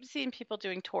 I keep seeing people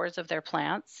doing tours of their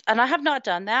plants, and I have not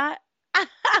done that, but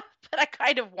I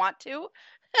kind of want to.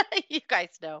 You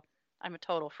guys know I'm a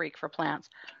total freak for plants.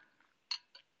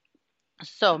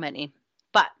 So many.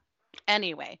 But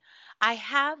anyway, I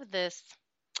have this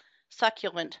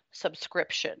succulent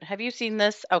subscription. Have you seen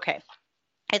this? Okay.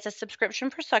 It's a subscription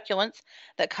for succulents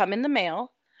that come in the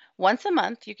mail. Once a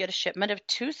month, you get a shipment of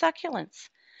 2 succulents.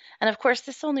 And of course,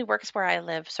 this only works where I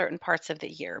live certain parts of the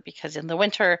year because in the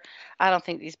winter, I don't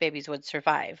think these babies would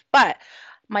survive. But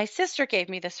my sister gave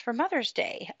me this for Mother's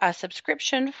Day, a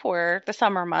subscription for the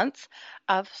summer months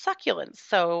of succulents.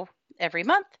 So every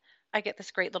month, I get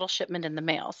this great little shipment in the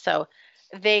mail. So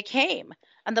they came,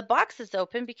 and the box is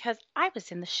open because I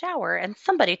was in the shower and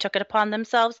somebody took it upon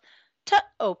themselves to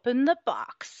open the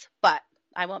box. But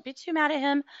I won't be too mad at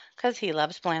him because he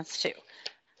loves plants too.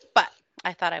 But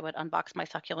I thought I would unbox my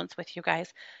succulents with you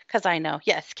guys because I know,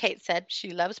 yes, Kate said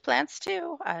she loves plants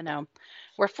too. I know.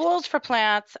 We're fools for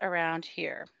plants around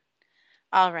here.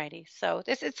 Alrighty, so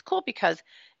this is cool because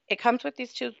it comes with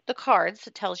the cards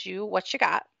that tells you what you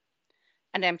got.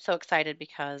 And I'm so excited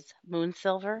because moon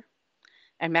silver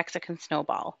and Mexican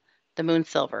snowball. The moon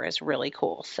silver is really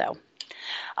cool. So,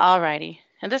 alrighty.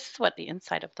 And this is what the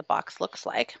inside of the box looks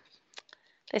like.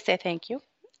 They say thank you.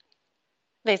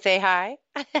 They say hi.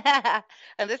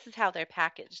 And this is how they're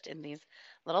packaged in these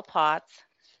little pots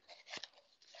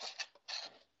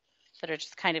that are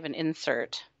just kind of an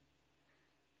insert.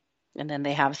 And then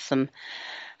they have some,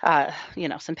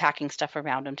 some packing stuff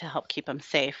around them to help keep them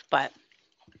safe. But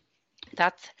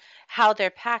that's how they're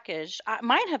packaged.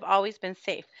 Mine have always been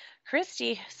safe.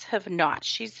 Christy's have not.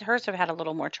 Hers have had a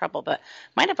little more trouble, but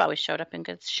mine have always showed up in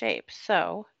good shape.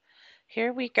 So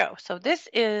here we go. So this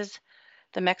is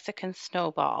the Mexican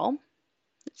snowball.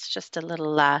 It's just a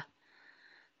little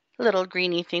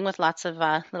greeny thing with lots of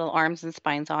little arms and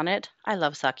spines on it. I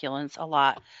love succulents a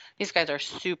lot. These guys are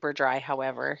super dry,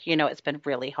 however. It's been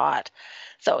really hot.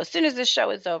 So as soon as this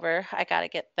show is over, I got to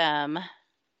get them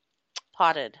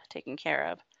potted, taken care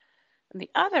of. And the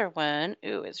other one,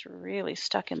 is really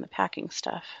stuck in the packing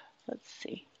stuff. Let's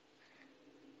see.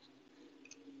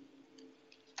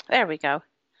 There we go.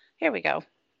 Here we go.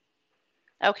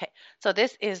 Okay, so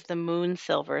this is the moon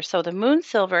silver. So the moon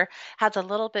silver has a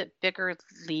little bit bigger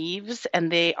leaves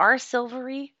and they are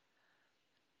silvery.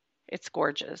 It's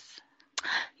gorgeous.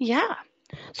 Yeah.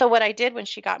 So what I did when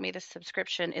she got me this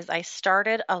subscription is I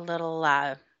started a little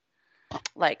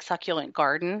succulent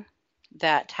garden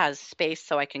that has space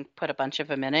so I can put a bunch of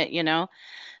them in it.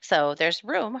 So there's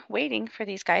room waiting for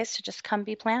these guys to just come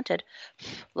be planted.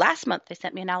 Last month they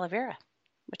sent me an aloe vera,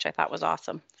 which I thought was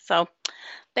awesome. So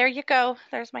there you go.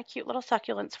 There's my cute little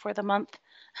succulents for the month.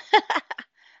 It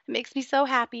makes me so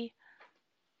happy.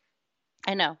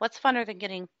 I know. What's funner than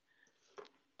getting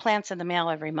plants in the mail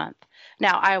every month?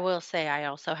 Now, I will say I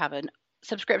also have a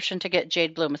subscription to get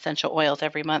Jade Bloom essential oils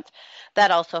every month.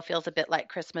 That also feels a bit like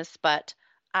Christmas, but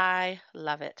I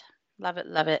love it. Love it,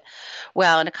 love it.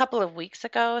 Well, and a couple of weeks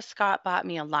ago, Scott bought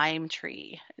me a lime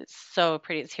tree. It's so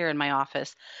pretty. It's here in my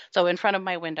office. So in front of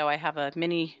my window, I have a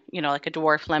mini, like a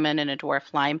dwarf lemon and a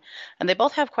dwarf lime, and they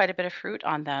both have quite a bit of fruit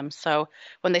on them. So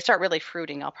when they start really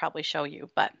fruiting, I'll probably show you.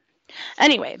 But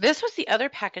anyway, this was the other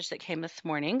package that came this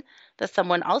morning that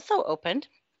someone also opened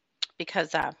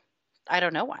because I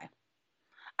don't know why.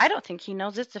 I don't think he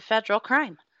knows it's a federal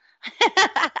crime.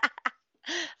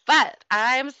 But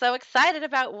I'm so excited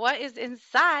about what is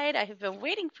inside. I have been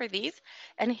waiting for these,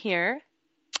 and here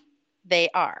they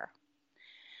are.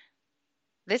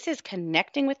 This is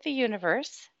Connecting with the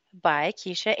Universe by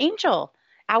Keisha Angel,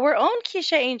 our own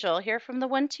Keisha Angel here from the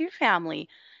 1-2 family.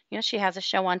 She has a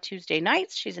show on Tuesday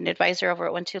nights. She's an advisor over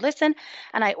at 1-2 Listen,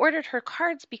 and I ordered her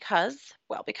cards because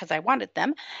I wanted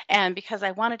them, and because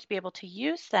I wanted to be able to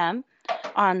use them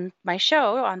on my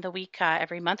show on the week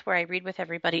every month where I read with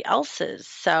everybody else's.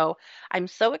 So I'm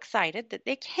so excited that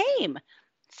they came.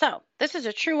 So this is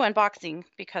a true unboxing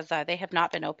because they have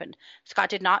not been opened. Scott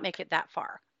did not make it that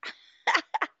far.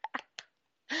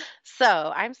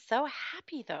 So I'm so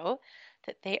happy, though,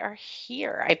 that they are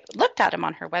here. I looked at them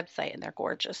on her website, and they're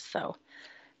gorgeous. So,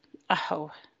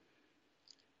 I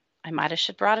might have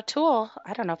should brought a tool.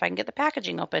 I don't know if I can get the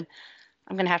packaging open.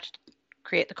 I'm going to have to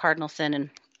create the cardinal sin and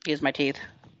use my teeth.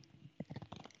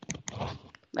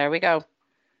 There we go.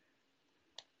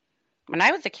 When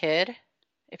I was a kid,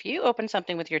 if you opened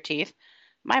something with your teeth,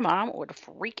 my mom would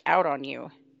freak out on you.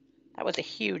 That was a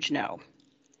huge no.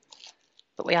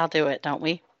 But we all do it, don't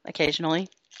we? Occasionally.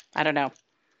 I don't know.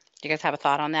 Do you guys have a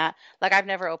thought on that? Like, I've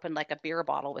never opened like a beer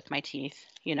bottle with my teeth,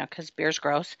 because beer's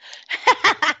gross.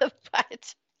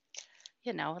 But,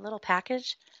 a little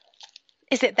package.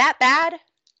 Is it that bad?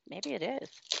 Maybe it is.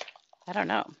 I don't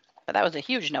know. But that was a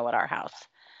huge no at our house.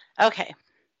 Okay.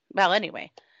 Well,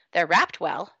 anyway, they're wrapped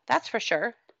well. That's for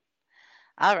sure.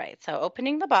 All right. So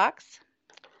opening the box,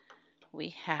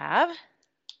 we have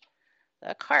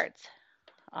the cards.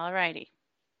 All righty.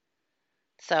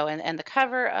 So, and the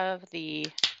cover of the,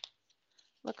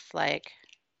 looks like,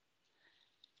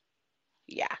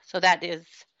 yeah, so that is,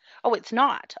 oh, it's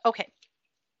not. Okay.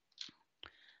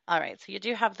 All right, so you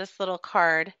do have this little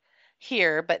card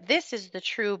here, but this is the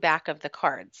true back of the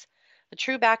cards. The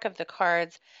true back of the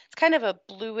cards, it's kind of a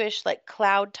bluish, like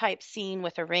cloud type scene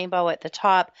with a rainbow at the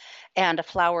top and a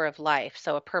flower of life.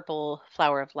 So a purple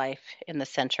flower of life in the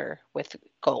center with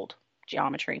gold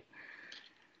geometry.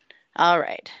 All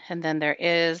right, and then there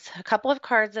is a couple of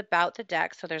cards about the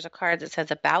deck. So there's a card that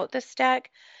says about this deck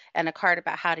and a card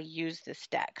about how to use this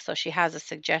deck. So she has a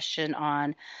suggestion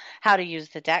on how to use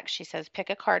the deck. She says, pick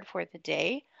a card for the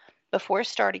day. Before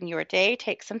starting your day,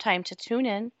 take some time to tune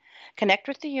in, connect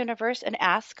with the universe, and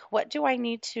ask, what do I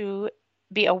need to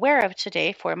be aware of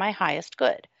today for my highest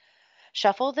good?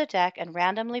 Shuffle the deck and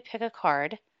randomly pick a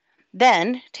card.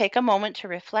 Then take a moment to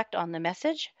reflect on the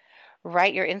message.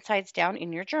 Write your insides down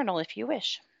in your journal if you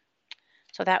wish.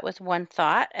 So that was one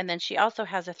thought. And then she also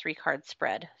has a 3-card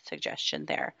spread suggestion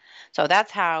there. So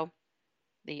that's how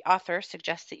the author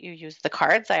suggests that you use the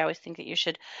cards. I always think that you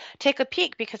should take a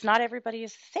peek because not everybody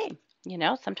is the same. You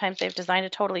know, sometimes they've designed a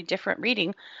totally different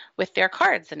reading with their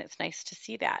cards, and it's nice to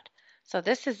see that. So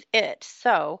this is it.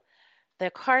 So the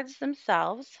cards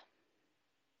themselves,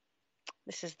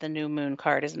 this is the new moon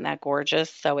card. Isn't that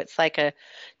gorgeous? So it's like a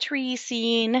tree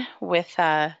scene with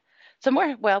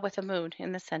with a moon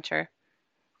in the center.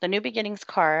 The New Beginnings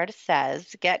card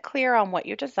says, get clear on what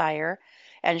you desire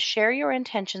and share your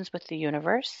intentions with the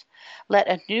universe. Let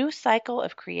a new cycle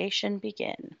of creation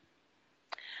begin.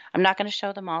 I'm not going to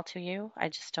show them all to you. I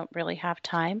just don't really have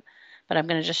time, but I'm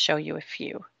going to just show you a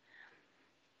few.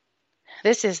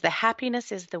 This is the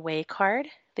Happiness is the Way card,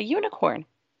 the unicorn.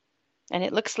 And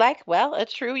it looks like, well, a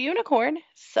true unicorn.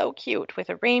 So cute with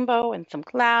a rainbow and some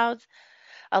clouds.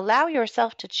 Allow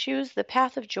yourself to choose the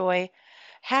path of joy.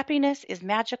 Happiness is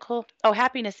magical. Oh,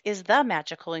 happiness is the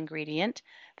magical ingredient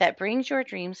that brings your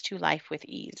dreams to life with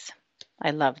ease. I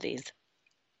love these.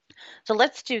 So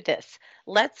let's do this.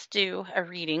 Let's do a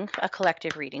reading, a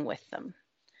collective reading with them.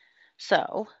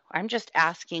 So I'm just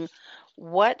asking,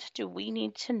 what do we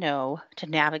need to know to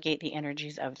navigate the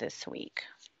energies of this week?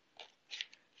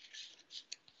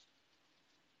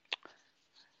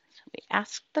 We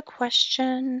asked the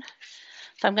question.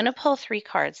 So I'm going to pull 3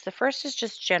 cards. The first is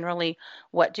just generally,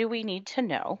 what do we need to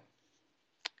know?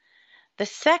 The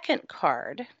second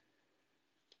card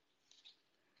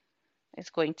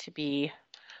is going to be,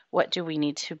 what do we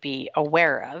need to be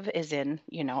aware of? As in,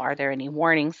 are there any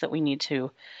warnings that we need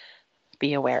to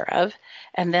be aware of?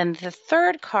 And then the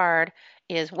third card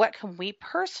is, what can we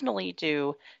personally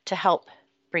do to help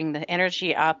bring the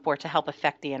energy up or to help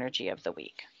affect the energy of the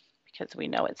week? Because we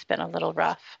know it's been a little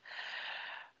rough.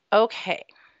 Okay.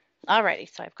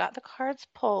 Alrighty, so I've got the cards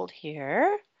pulled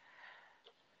here.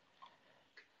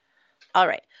 All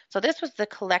right, so this was the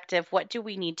collective, what do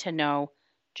we need to know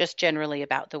just generally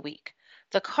about the week?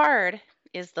 The card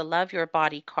is the Love Your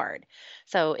Body card.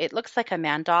 So it looks like a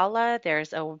mandala.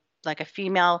 There's like a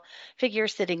female figure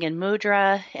sitting in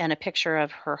mudra and a picture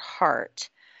of her heart.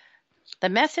 The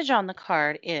message on the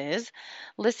card is,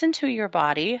 listen to your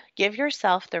body, give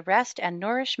yourself the rest and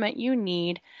nourishment you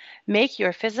need, make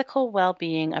your physical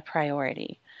well-being a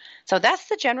priority. So that's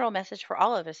the general message for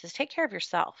all of us, is take care of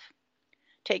yourself.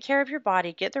 Take care of your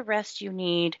body, get the rest you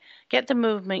need, get the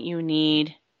movement you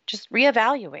need. Just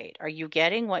reevaluate. Are you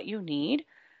getting what you need?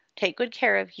 Take good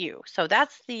care of you. So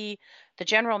that's the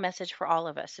general message for all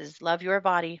of us, is love your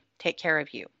body, take care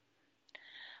of you.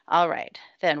 All right,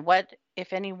 then what,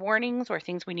 if any, warnings or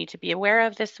things we need to be aware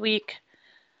of this week?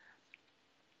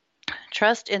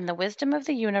 Trust in the wisdom of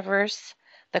the universe.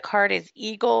 The card is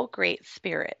Eagle, Great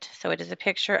Spirit. So it is a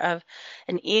picture of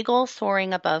an eagle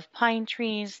soaring above pine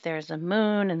trees. There's a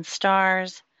moon and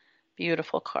stars.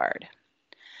 Beautiful card.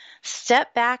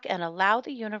 Step back and allow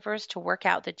the universe to work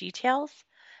out the details.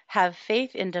 Have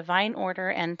faith in divine order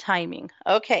and timing.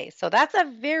 Okay, so that's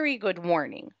a very good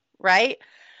warning, right?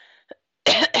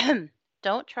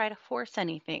 Don't try to force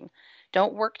anything.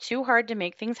 Don't work too hard to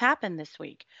make things happen this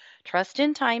week. Trust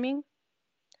in timing.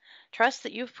 Trust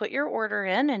that you've put your order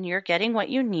in and you're getting what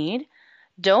you need.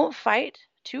 Don't fight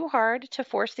too hard to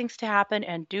force things to happen,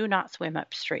 and do not swim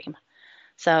upstream.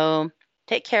 So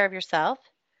take care of yourself.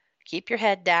 Keep your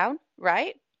head down,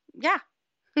 right? Yeah.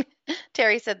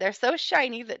 Terry said, they're so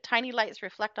shiny that tiny lights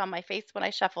reflect on my face when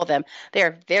I shuffle them. They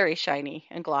are very shiny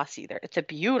and glossy there. It's a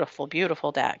beautiful,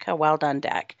 beautiful deck, a well done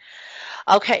deck.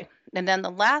 Okay, and then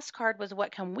the last card was,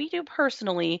 what can we do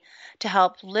personally to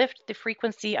help lift the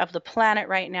frequency of the planet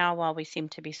right now while we seem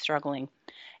to be struggling?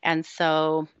 And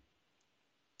so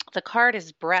The card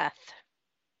is breath,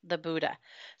 the Buddha.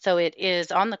 So it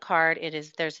is on the card,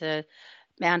 there's a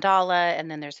mandala, and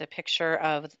then there's a picture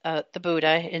of the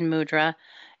Buddha in mudra,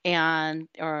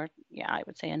 I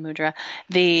would say in mudra.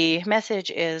 The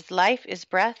message is life is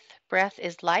breath, breath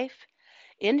is life.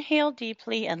 Inhale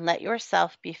deeply and let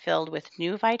yourself be filled with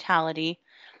new vitality.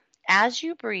 As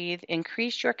you breathe,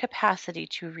 increase your capacity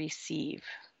to receive.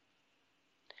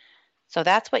 So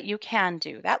that's what you can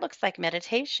do. That looks like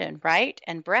meditation, right?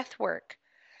 And breath work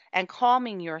and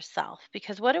calming yourself.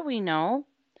 Because what do we know?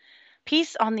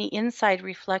 Peace on the inside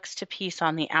reflects to peace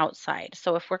on the outside.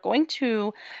 So if we're going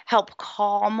to help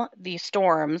calm the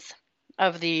storms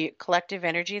of the collective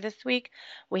energy this week,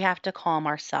 we have to calm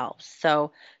ourselves.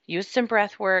 So use some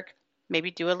breath work, maybe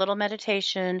do a little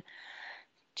meditation,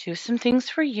 do some things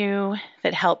for you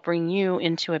that help bring you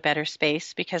into a better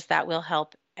space, because that will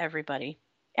help everybody,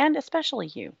 and especially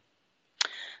you.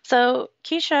 So,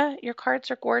 Keisha, your cards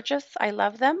are gorgeous. I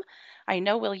love them. I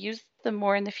know we'll use them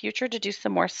more in the future to do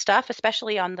some more stuff,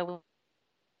 especially on the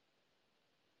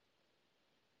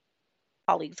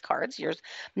colleagues cards. Yours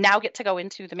now get to go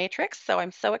into the matrix, so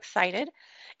I'm so excited.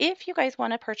 If you guys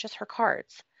want to purchase her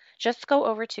cards, just go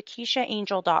over to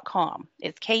KeishaAngel.com.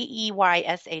 It's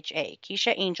KEYSHA,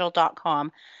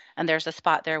 KeishaAngel.com, and there's a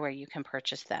spot there where you can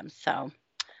purchase them. So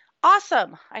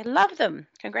awesome. I love them.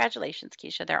 Congratulations,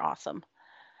 Keisha. They're awesome.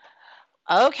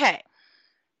 Okay.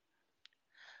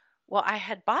 Well, I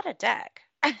had bought a deck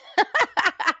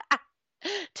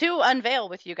to unveil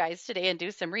with you guys today and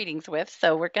do some readings with,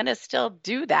 so we're going to still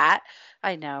do that.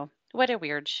 I know. What a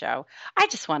weird show. I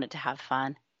just wanted to have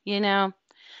fun, you know?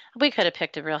 We could have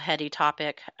picked a real heady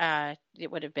topic. It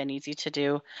would have been easy to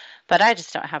do, but I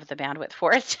just don't have the bandwidth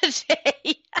for it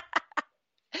today.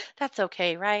 That's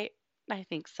okay, right? I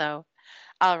think so.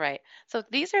 All right. So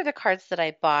these are the cards that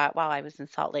I bought while I was in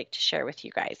Salt Lake to share with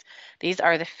you guys. These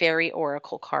are the Fairy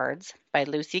Oracle cards by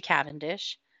Lucy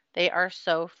Cavendish. They are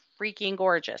so freaking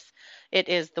gorgeous. It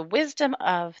is the wisdom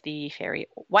of the fairy,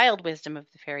 wild wisdom of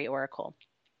the Fairy Oracle.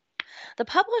 The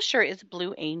publisher is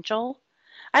Blue Angel.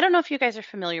 I don't know if you guys are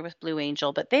familiar with Blue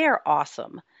Angel, but they are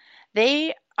awesome.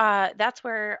 That's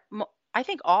where I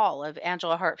think all of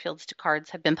Angela Hartfield's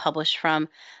cards have been published from.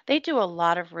 They do a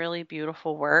lot of really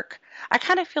beautiful work. I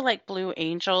kind of feel like Blue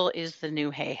Angel is the new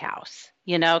Hay House,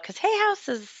 because Hay House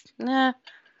is,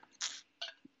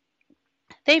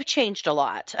 they've changed a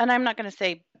lot. And I'm not going to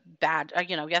say bad,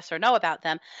 yes or no about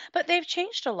them, but they've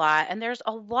changed a lot. And there's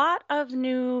a lot of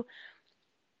new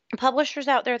publishers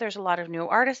out there. There's a lot of new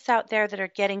artists out there that are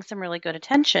getting some really good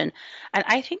attention. And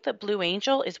I think that Blue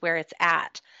Angel is where it's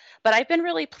at. But I've been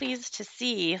really pleased to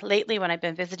see lately when I've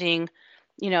been visiting,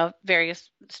 various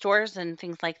stores and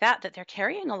things like that, that they're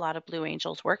carrying a lot of Blue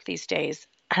Angel's work these days.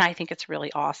 And I think it's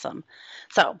really awesome.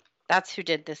 So that's who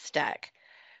did this deck.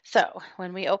 So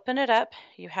when we open it up,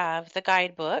 you have the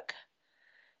guidebook,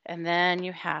 and then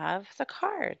you have the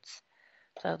cards.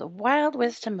 So the wild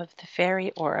wisdom of the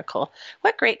Fairy Oracle.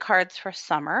 What great cards for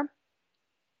summer.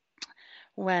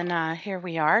 When here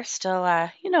we are still,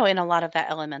 in a lot of that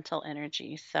elemental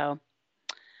energy. So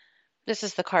this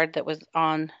is the card that was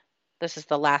on, this is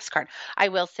the last card. I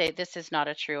will say this is not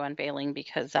a true unveiling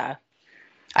because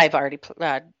I've already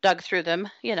dug through them.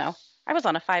 I was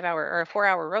on a 5-hour or a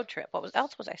 4-hour road trip. What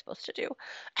else was I supposed to do?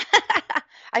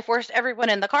 I forced everyone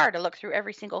in the car to look through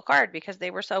every single card because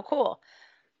they were so cool.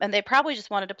 And they probably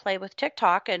just wanted to play with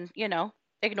TikTok and,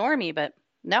 ignore me, but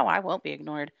no, I won't be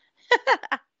ignored.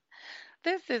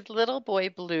 This is Little Boy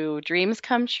Blue, Dreams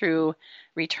Come True,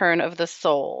 Return of the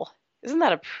Soul. Isn't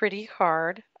that a pretty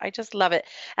card? I just love it.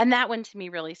 And that one to me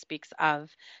really speaks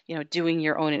of, doing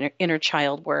your own inner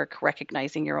child work,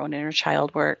 recognizing your own inner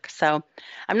child work. So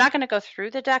I'm not going to go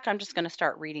through the deck. I'm just going to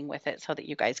start reading with it so that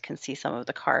you guys can see some of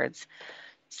the cards.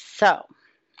 So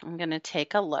I'm going to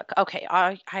take a look. Okay,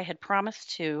 I had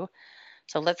promised to,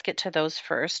 so let's get to those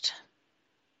first.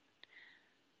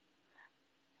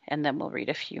 And then we'll read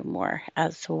a few more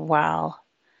as well.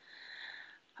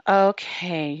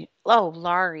 Okay. Oh,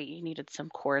 Laurie needed some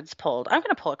cords pulled. I'm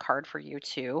going to pull a card for you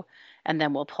too, and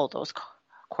then we'll pull those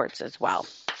cords as well.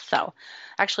 So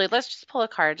actually, let's just pull a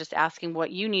card just asking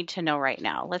what you need to know right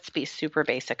now. Let's be super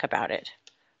basic about it.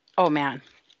 Oh, man.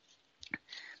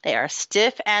 They are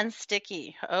stiff and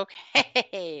sticky.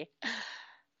 Okay.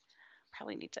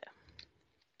 Probably need to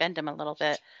bend them a little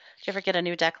bit. Do you ever get a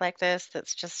new deck like this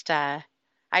that's just,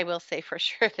 I will say for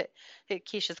sure that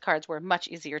Keisha's cards were much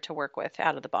easier to work with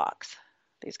out of the box.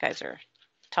 These guys are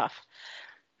tough.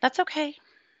 That's okay.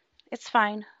 It's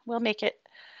fine. We'll make it.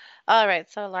 All right.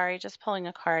 So Laurie, just pulling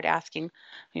a card asking,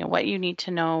 what you need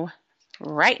to know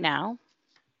right now.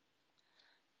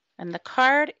 And the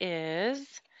card is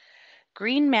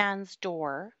Green Man's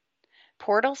Door,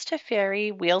 Portals to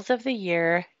Fairy, Wheels of the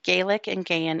Year, Gaelic and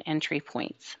Gaian entry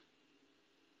points.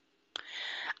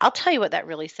 I'll tell you what that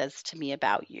really says to me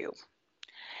about you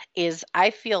is I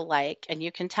feel like, and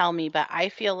you can tell me, but I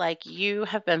feel like you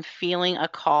have been feeling a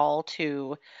call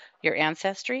to your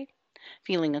ancestry,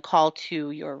 feeling a call to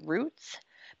your roots,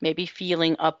 maybe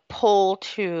feeling a pull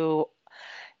to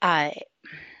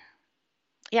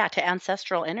to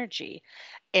ancestral energy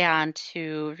and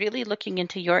to really looking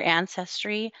into your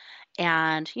ancestry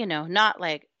and, not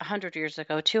like 100 years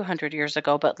ago, 200 years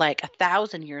ago, but like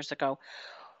 1,000 years ago.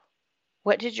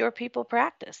 What did your people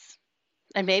practice?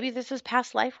 And maybe this is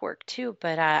past life work too,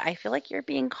 but I feel like you're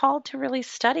being called to really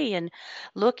study and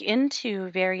look into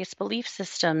various belief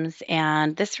systems.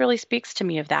 And this really speaks to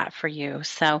me of that for you.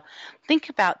 So think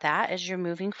about that as you're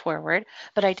moving forward.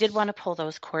 But I did want to pull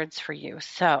those cords for you.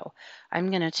 So I'm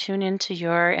going to tune into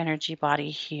your energy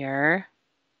body here.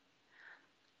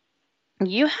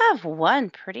 You have one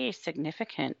pretty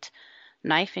significant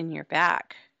knife in your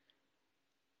back.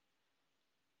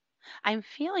 I'm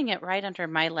feeling it right under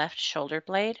my left shoulder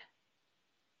blade.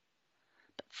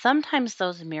 Sometimes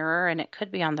those mirror and it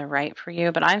could be on the right for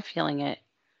you, but I'm feeling it.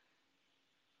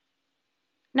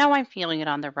 No, I'm feeling it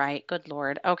on the right. Good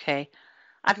Lord. Okay.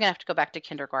 I'm going to have to go back to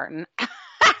kindergarten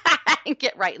and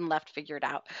get right and left figured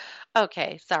out.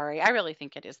 Okay. Sorry. I really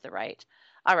think it is the right.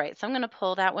 All right. So I'm going to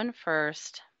pull that one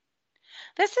first.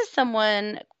 This is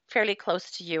someone fairly close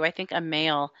to you. I think a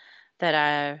male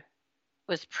that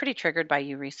was pretty triggered by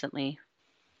you recently.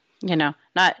 Not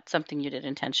something you did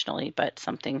intentionally, but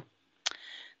something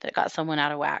that got someone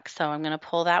out of whack. So I'm going to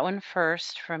pull that one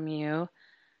first from you.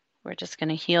 We're just going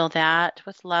to heal that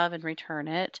with love and return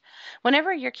it.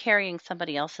 Whenever you're carrying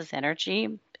somebody else's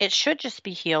energy, it should just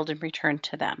be healed and returned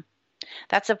to them.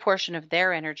 That's a portion of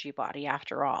their energy body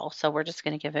after all. So we're just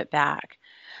going to give it back.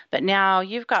 But now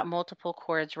you've got multiple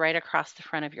cords right across the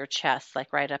front of your chest,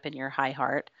 like right up in your high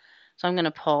heart. So I'm going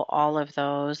to pull all of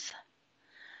those.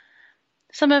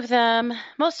 Some of them,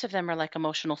 most of them are like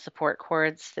emotional support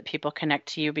cords that people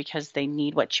connect to you because they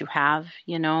need what you have,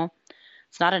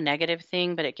 It's not a negative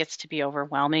thing, but it gets to be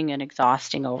overwhelming and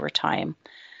exhausting over time.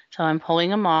 So I'm pulling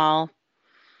them all.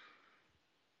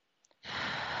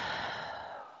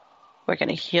 We're going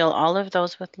to heal all of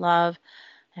those with love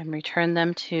and return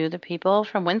them to the people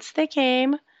from whence they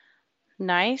came.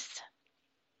 Nice.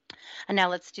 And now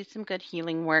let's do some good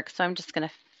healing work. So I'm just going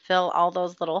to fill all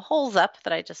those little holes up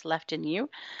that I just left in you,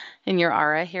 in your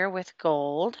aura here with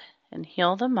gold and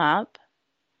heal them up.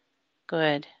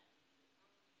 Good.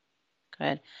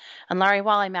 Good. And Laurie,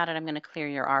 while I'm at it, I'm going to clear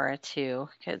your aura too,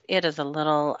 because it is a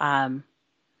little, I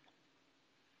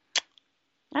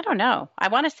don't know. I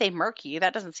want to say murky.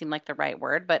 That doesn't seem like the right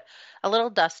word, but a little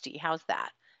dusty. How's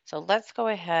that? So let's go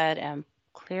ahead and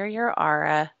clear your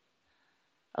aura.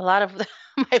 A lot of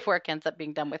my work ends up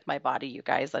being done with my body, you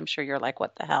guys. I'm sure you're like,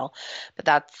 what the hell? But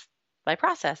that's my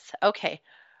process. Okay.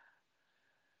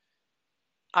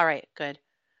 All right, good.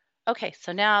 Okay,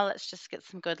 so now let's just get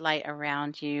some good light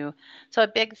around you. So a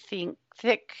big,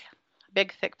 thick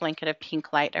blanket of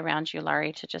pink light around you,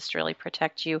 Laurie, to just really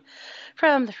protect you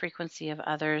from the frequency of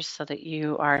others so that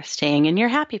you are staying in your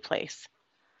happy place.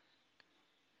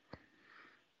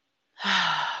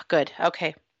 Good.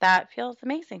 Okay, that feels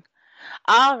amazing.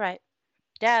 All right,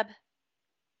 Deb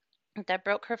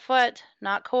broke her foot.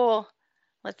 Not cool.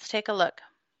 Let's take a look.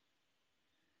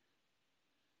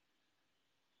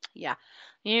 Yeah,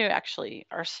 you actually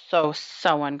are so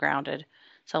ungrounded.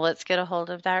 So let's get a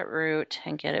hold of that root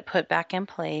and get it put back in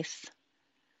place.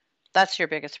 That's your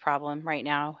biggest problem right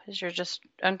now, is you're just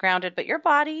ungrounded, but your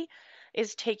body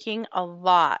is taking a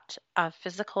lot of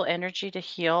physical energy to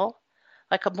heal,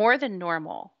 like more than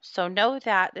normal. So know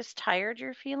that this tired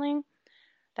you're feeling,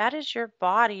 that is your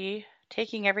body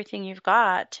taking everything you've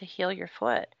got to heal your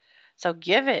foot. So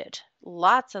give it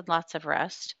lots and lots of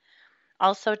rest.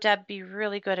 Also, Deb, be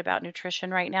really good about nutrition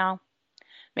right now.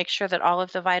 Make sure that all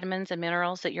of the vitamins and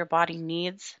minerals that your body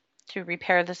needs to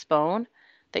repair this bone,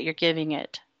 that you're giving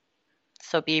it.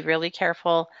 So be really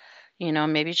careful,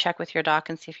 maybe check with your doc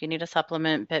and see if you need a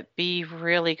supplement, but be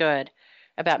really good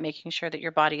about making sure that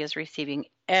your body is receiving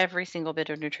every single bit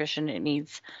of nutrition it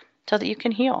needs so that you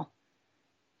can heal.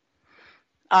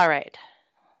 All right.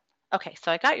 Okay, so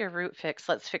I got your root fixed.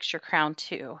 Let's fix your crown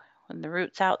too. When the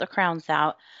root's out, the crown's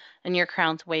out, and your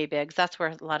crown's way big. That's where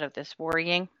a lot of this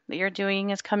worrying that you're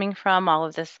doing is coming from, all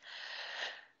of this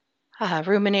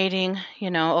ruminating,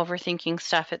 overthinking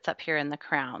stuff. It's up here in the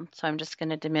crown. So I'm just going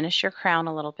to diminish your crown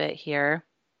a little bit here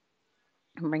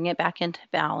and bring it back into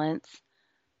balance.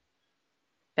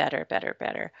 Better.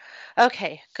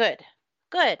 Okay, good.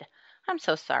 I'm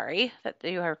so sorry that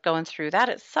you are going through that.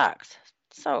 It sucks.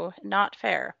 So not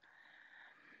fair.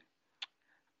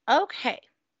 Okay,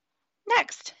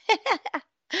 next.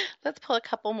 Let's pull a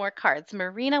couple more cards.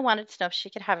 Marina wanted to know if she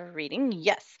could have a reading.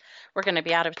 Yes, we're going to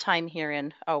be out of time here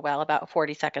in, about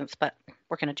 40 seconds, but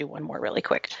we're going to do one more really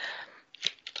quick.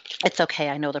 It's okay.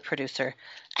 I know the producer.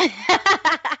 He's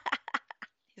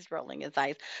rolling his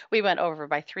eyes. We went over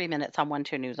by 3 minutes on 1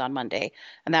 2 News on Monday,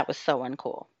 and that was so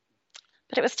uncool.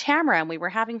 But it was Tamara, and we were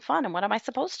having fun, and what am I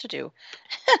supposed to do?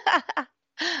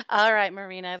 All right,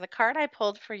 Marina, the card I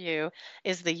pulled for you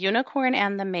is the Unicorn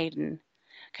and the Maiden.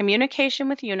 Communication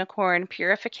with Unicorn,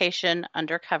 purification,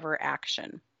 undercover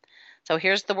action. So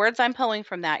here's the words I'm pulling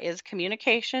from that is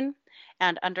communication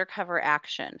and undercover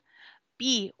action.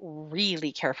 Be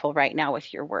really careful right now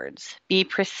with your words. Be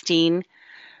pristine.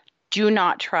 Do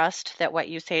not trust that what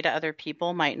you say to other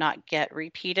people might not get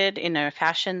repeated in a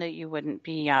fashion that you wouldn't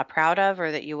be proud of,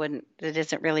 or that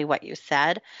isn't really what you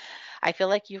said. I feel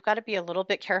like you've got to be a little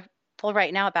bit careful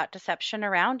right now about deception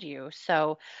around you.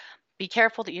 So be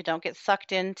careful that you don't get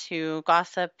sucked into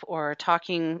gossip or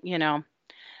talking,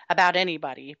 about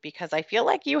anybody, because I feel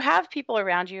like you have people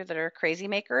around you that are crazy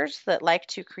makers that like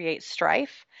to create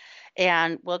strife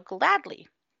and will gladly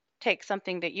take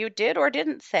something that you did or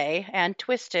didn't say and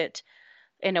twist it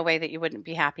in a way that you wouldn't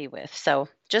be happy with. So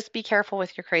just be careful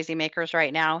with your crazy makers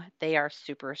right now. They are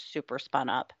super, super spun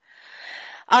up.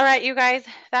 All right, you guys,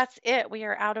 that's it. We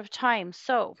are out of time.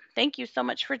 So thank you so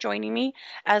much for joining me.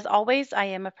 As always, I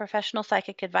am a professional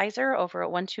psychic advisor over at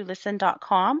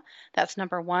 12listen.com. That's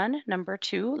number 1, number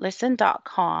 2,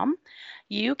 listen.com.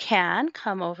 You can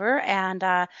come over and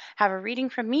have a reading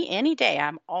from me any day.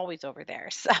 I'm always over there.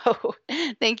 So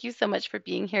thank you so much for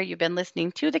being here. You've been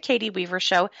listening to The Katie Weaver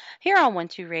Show here on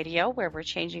 12 Radio, where we're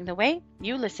changing the way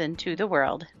you listen to the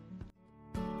world.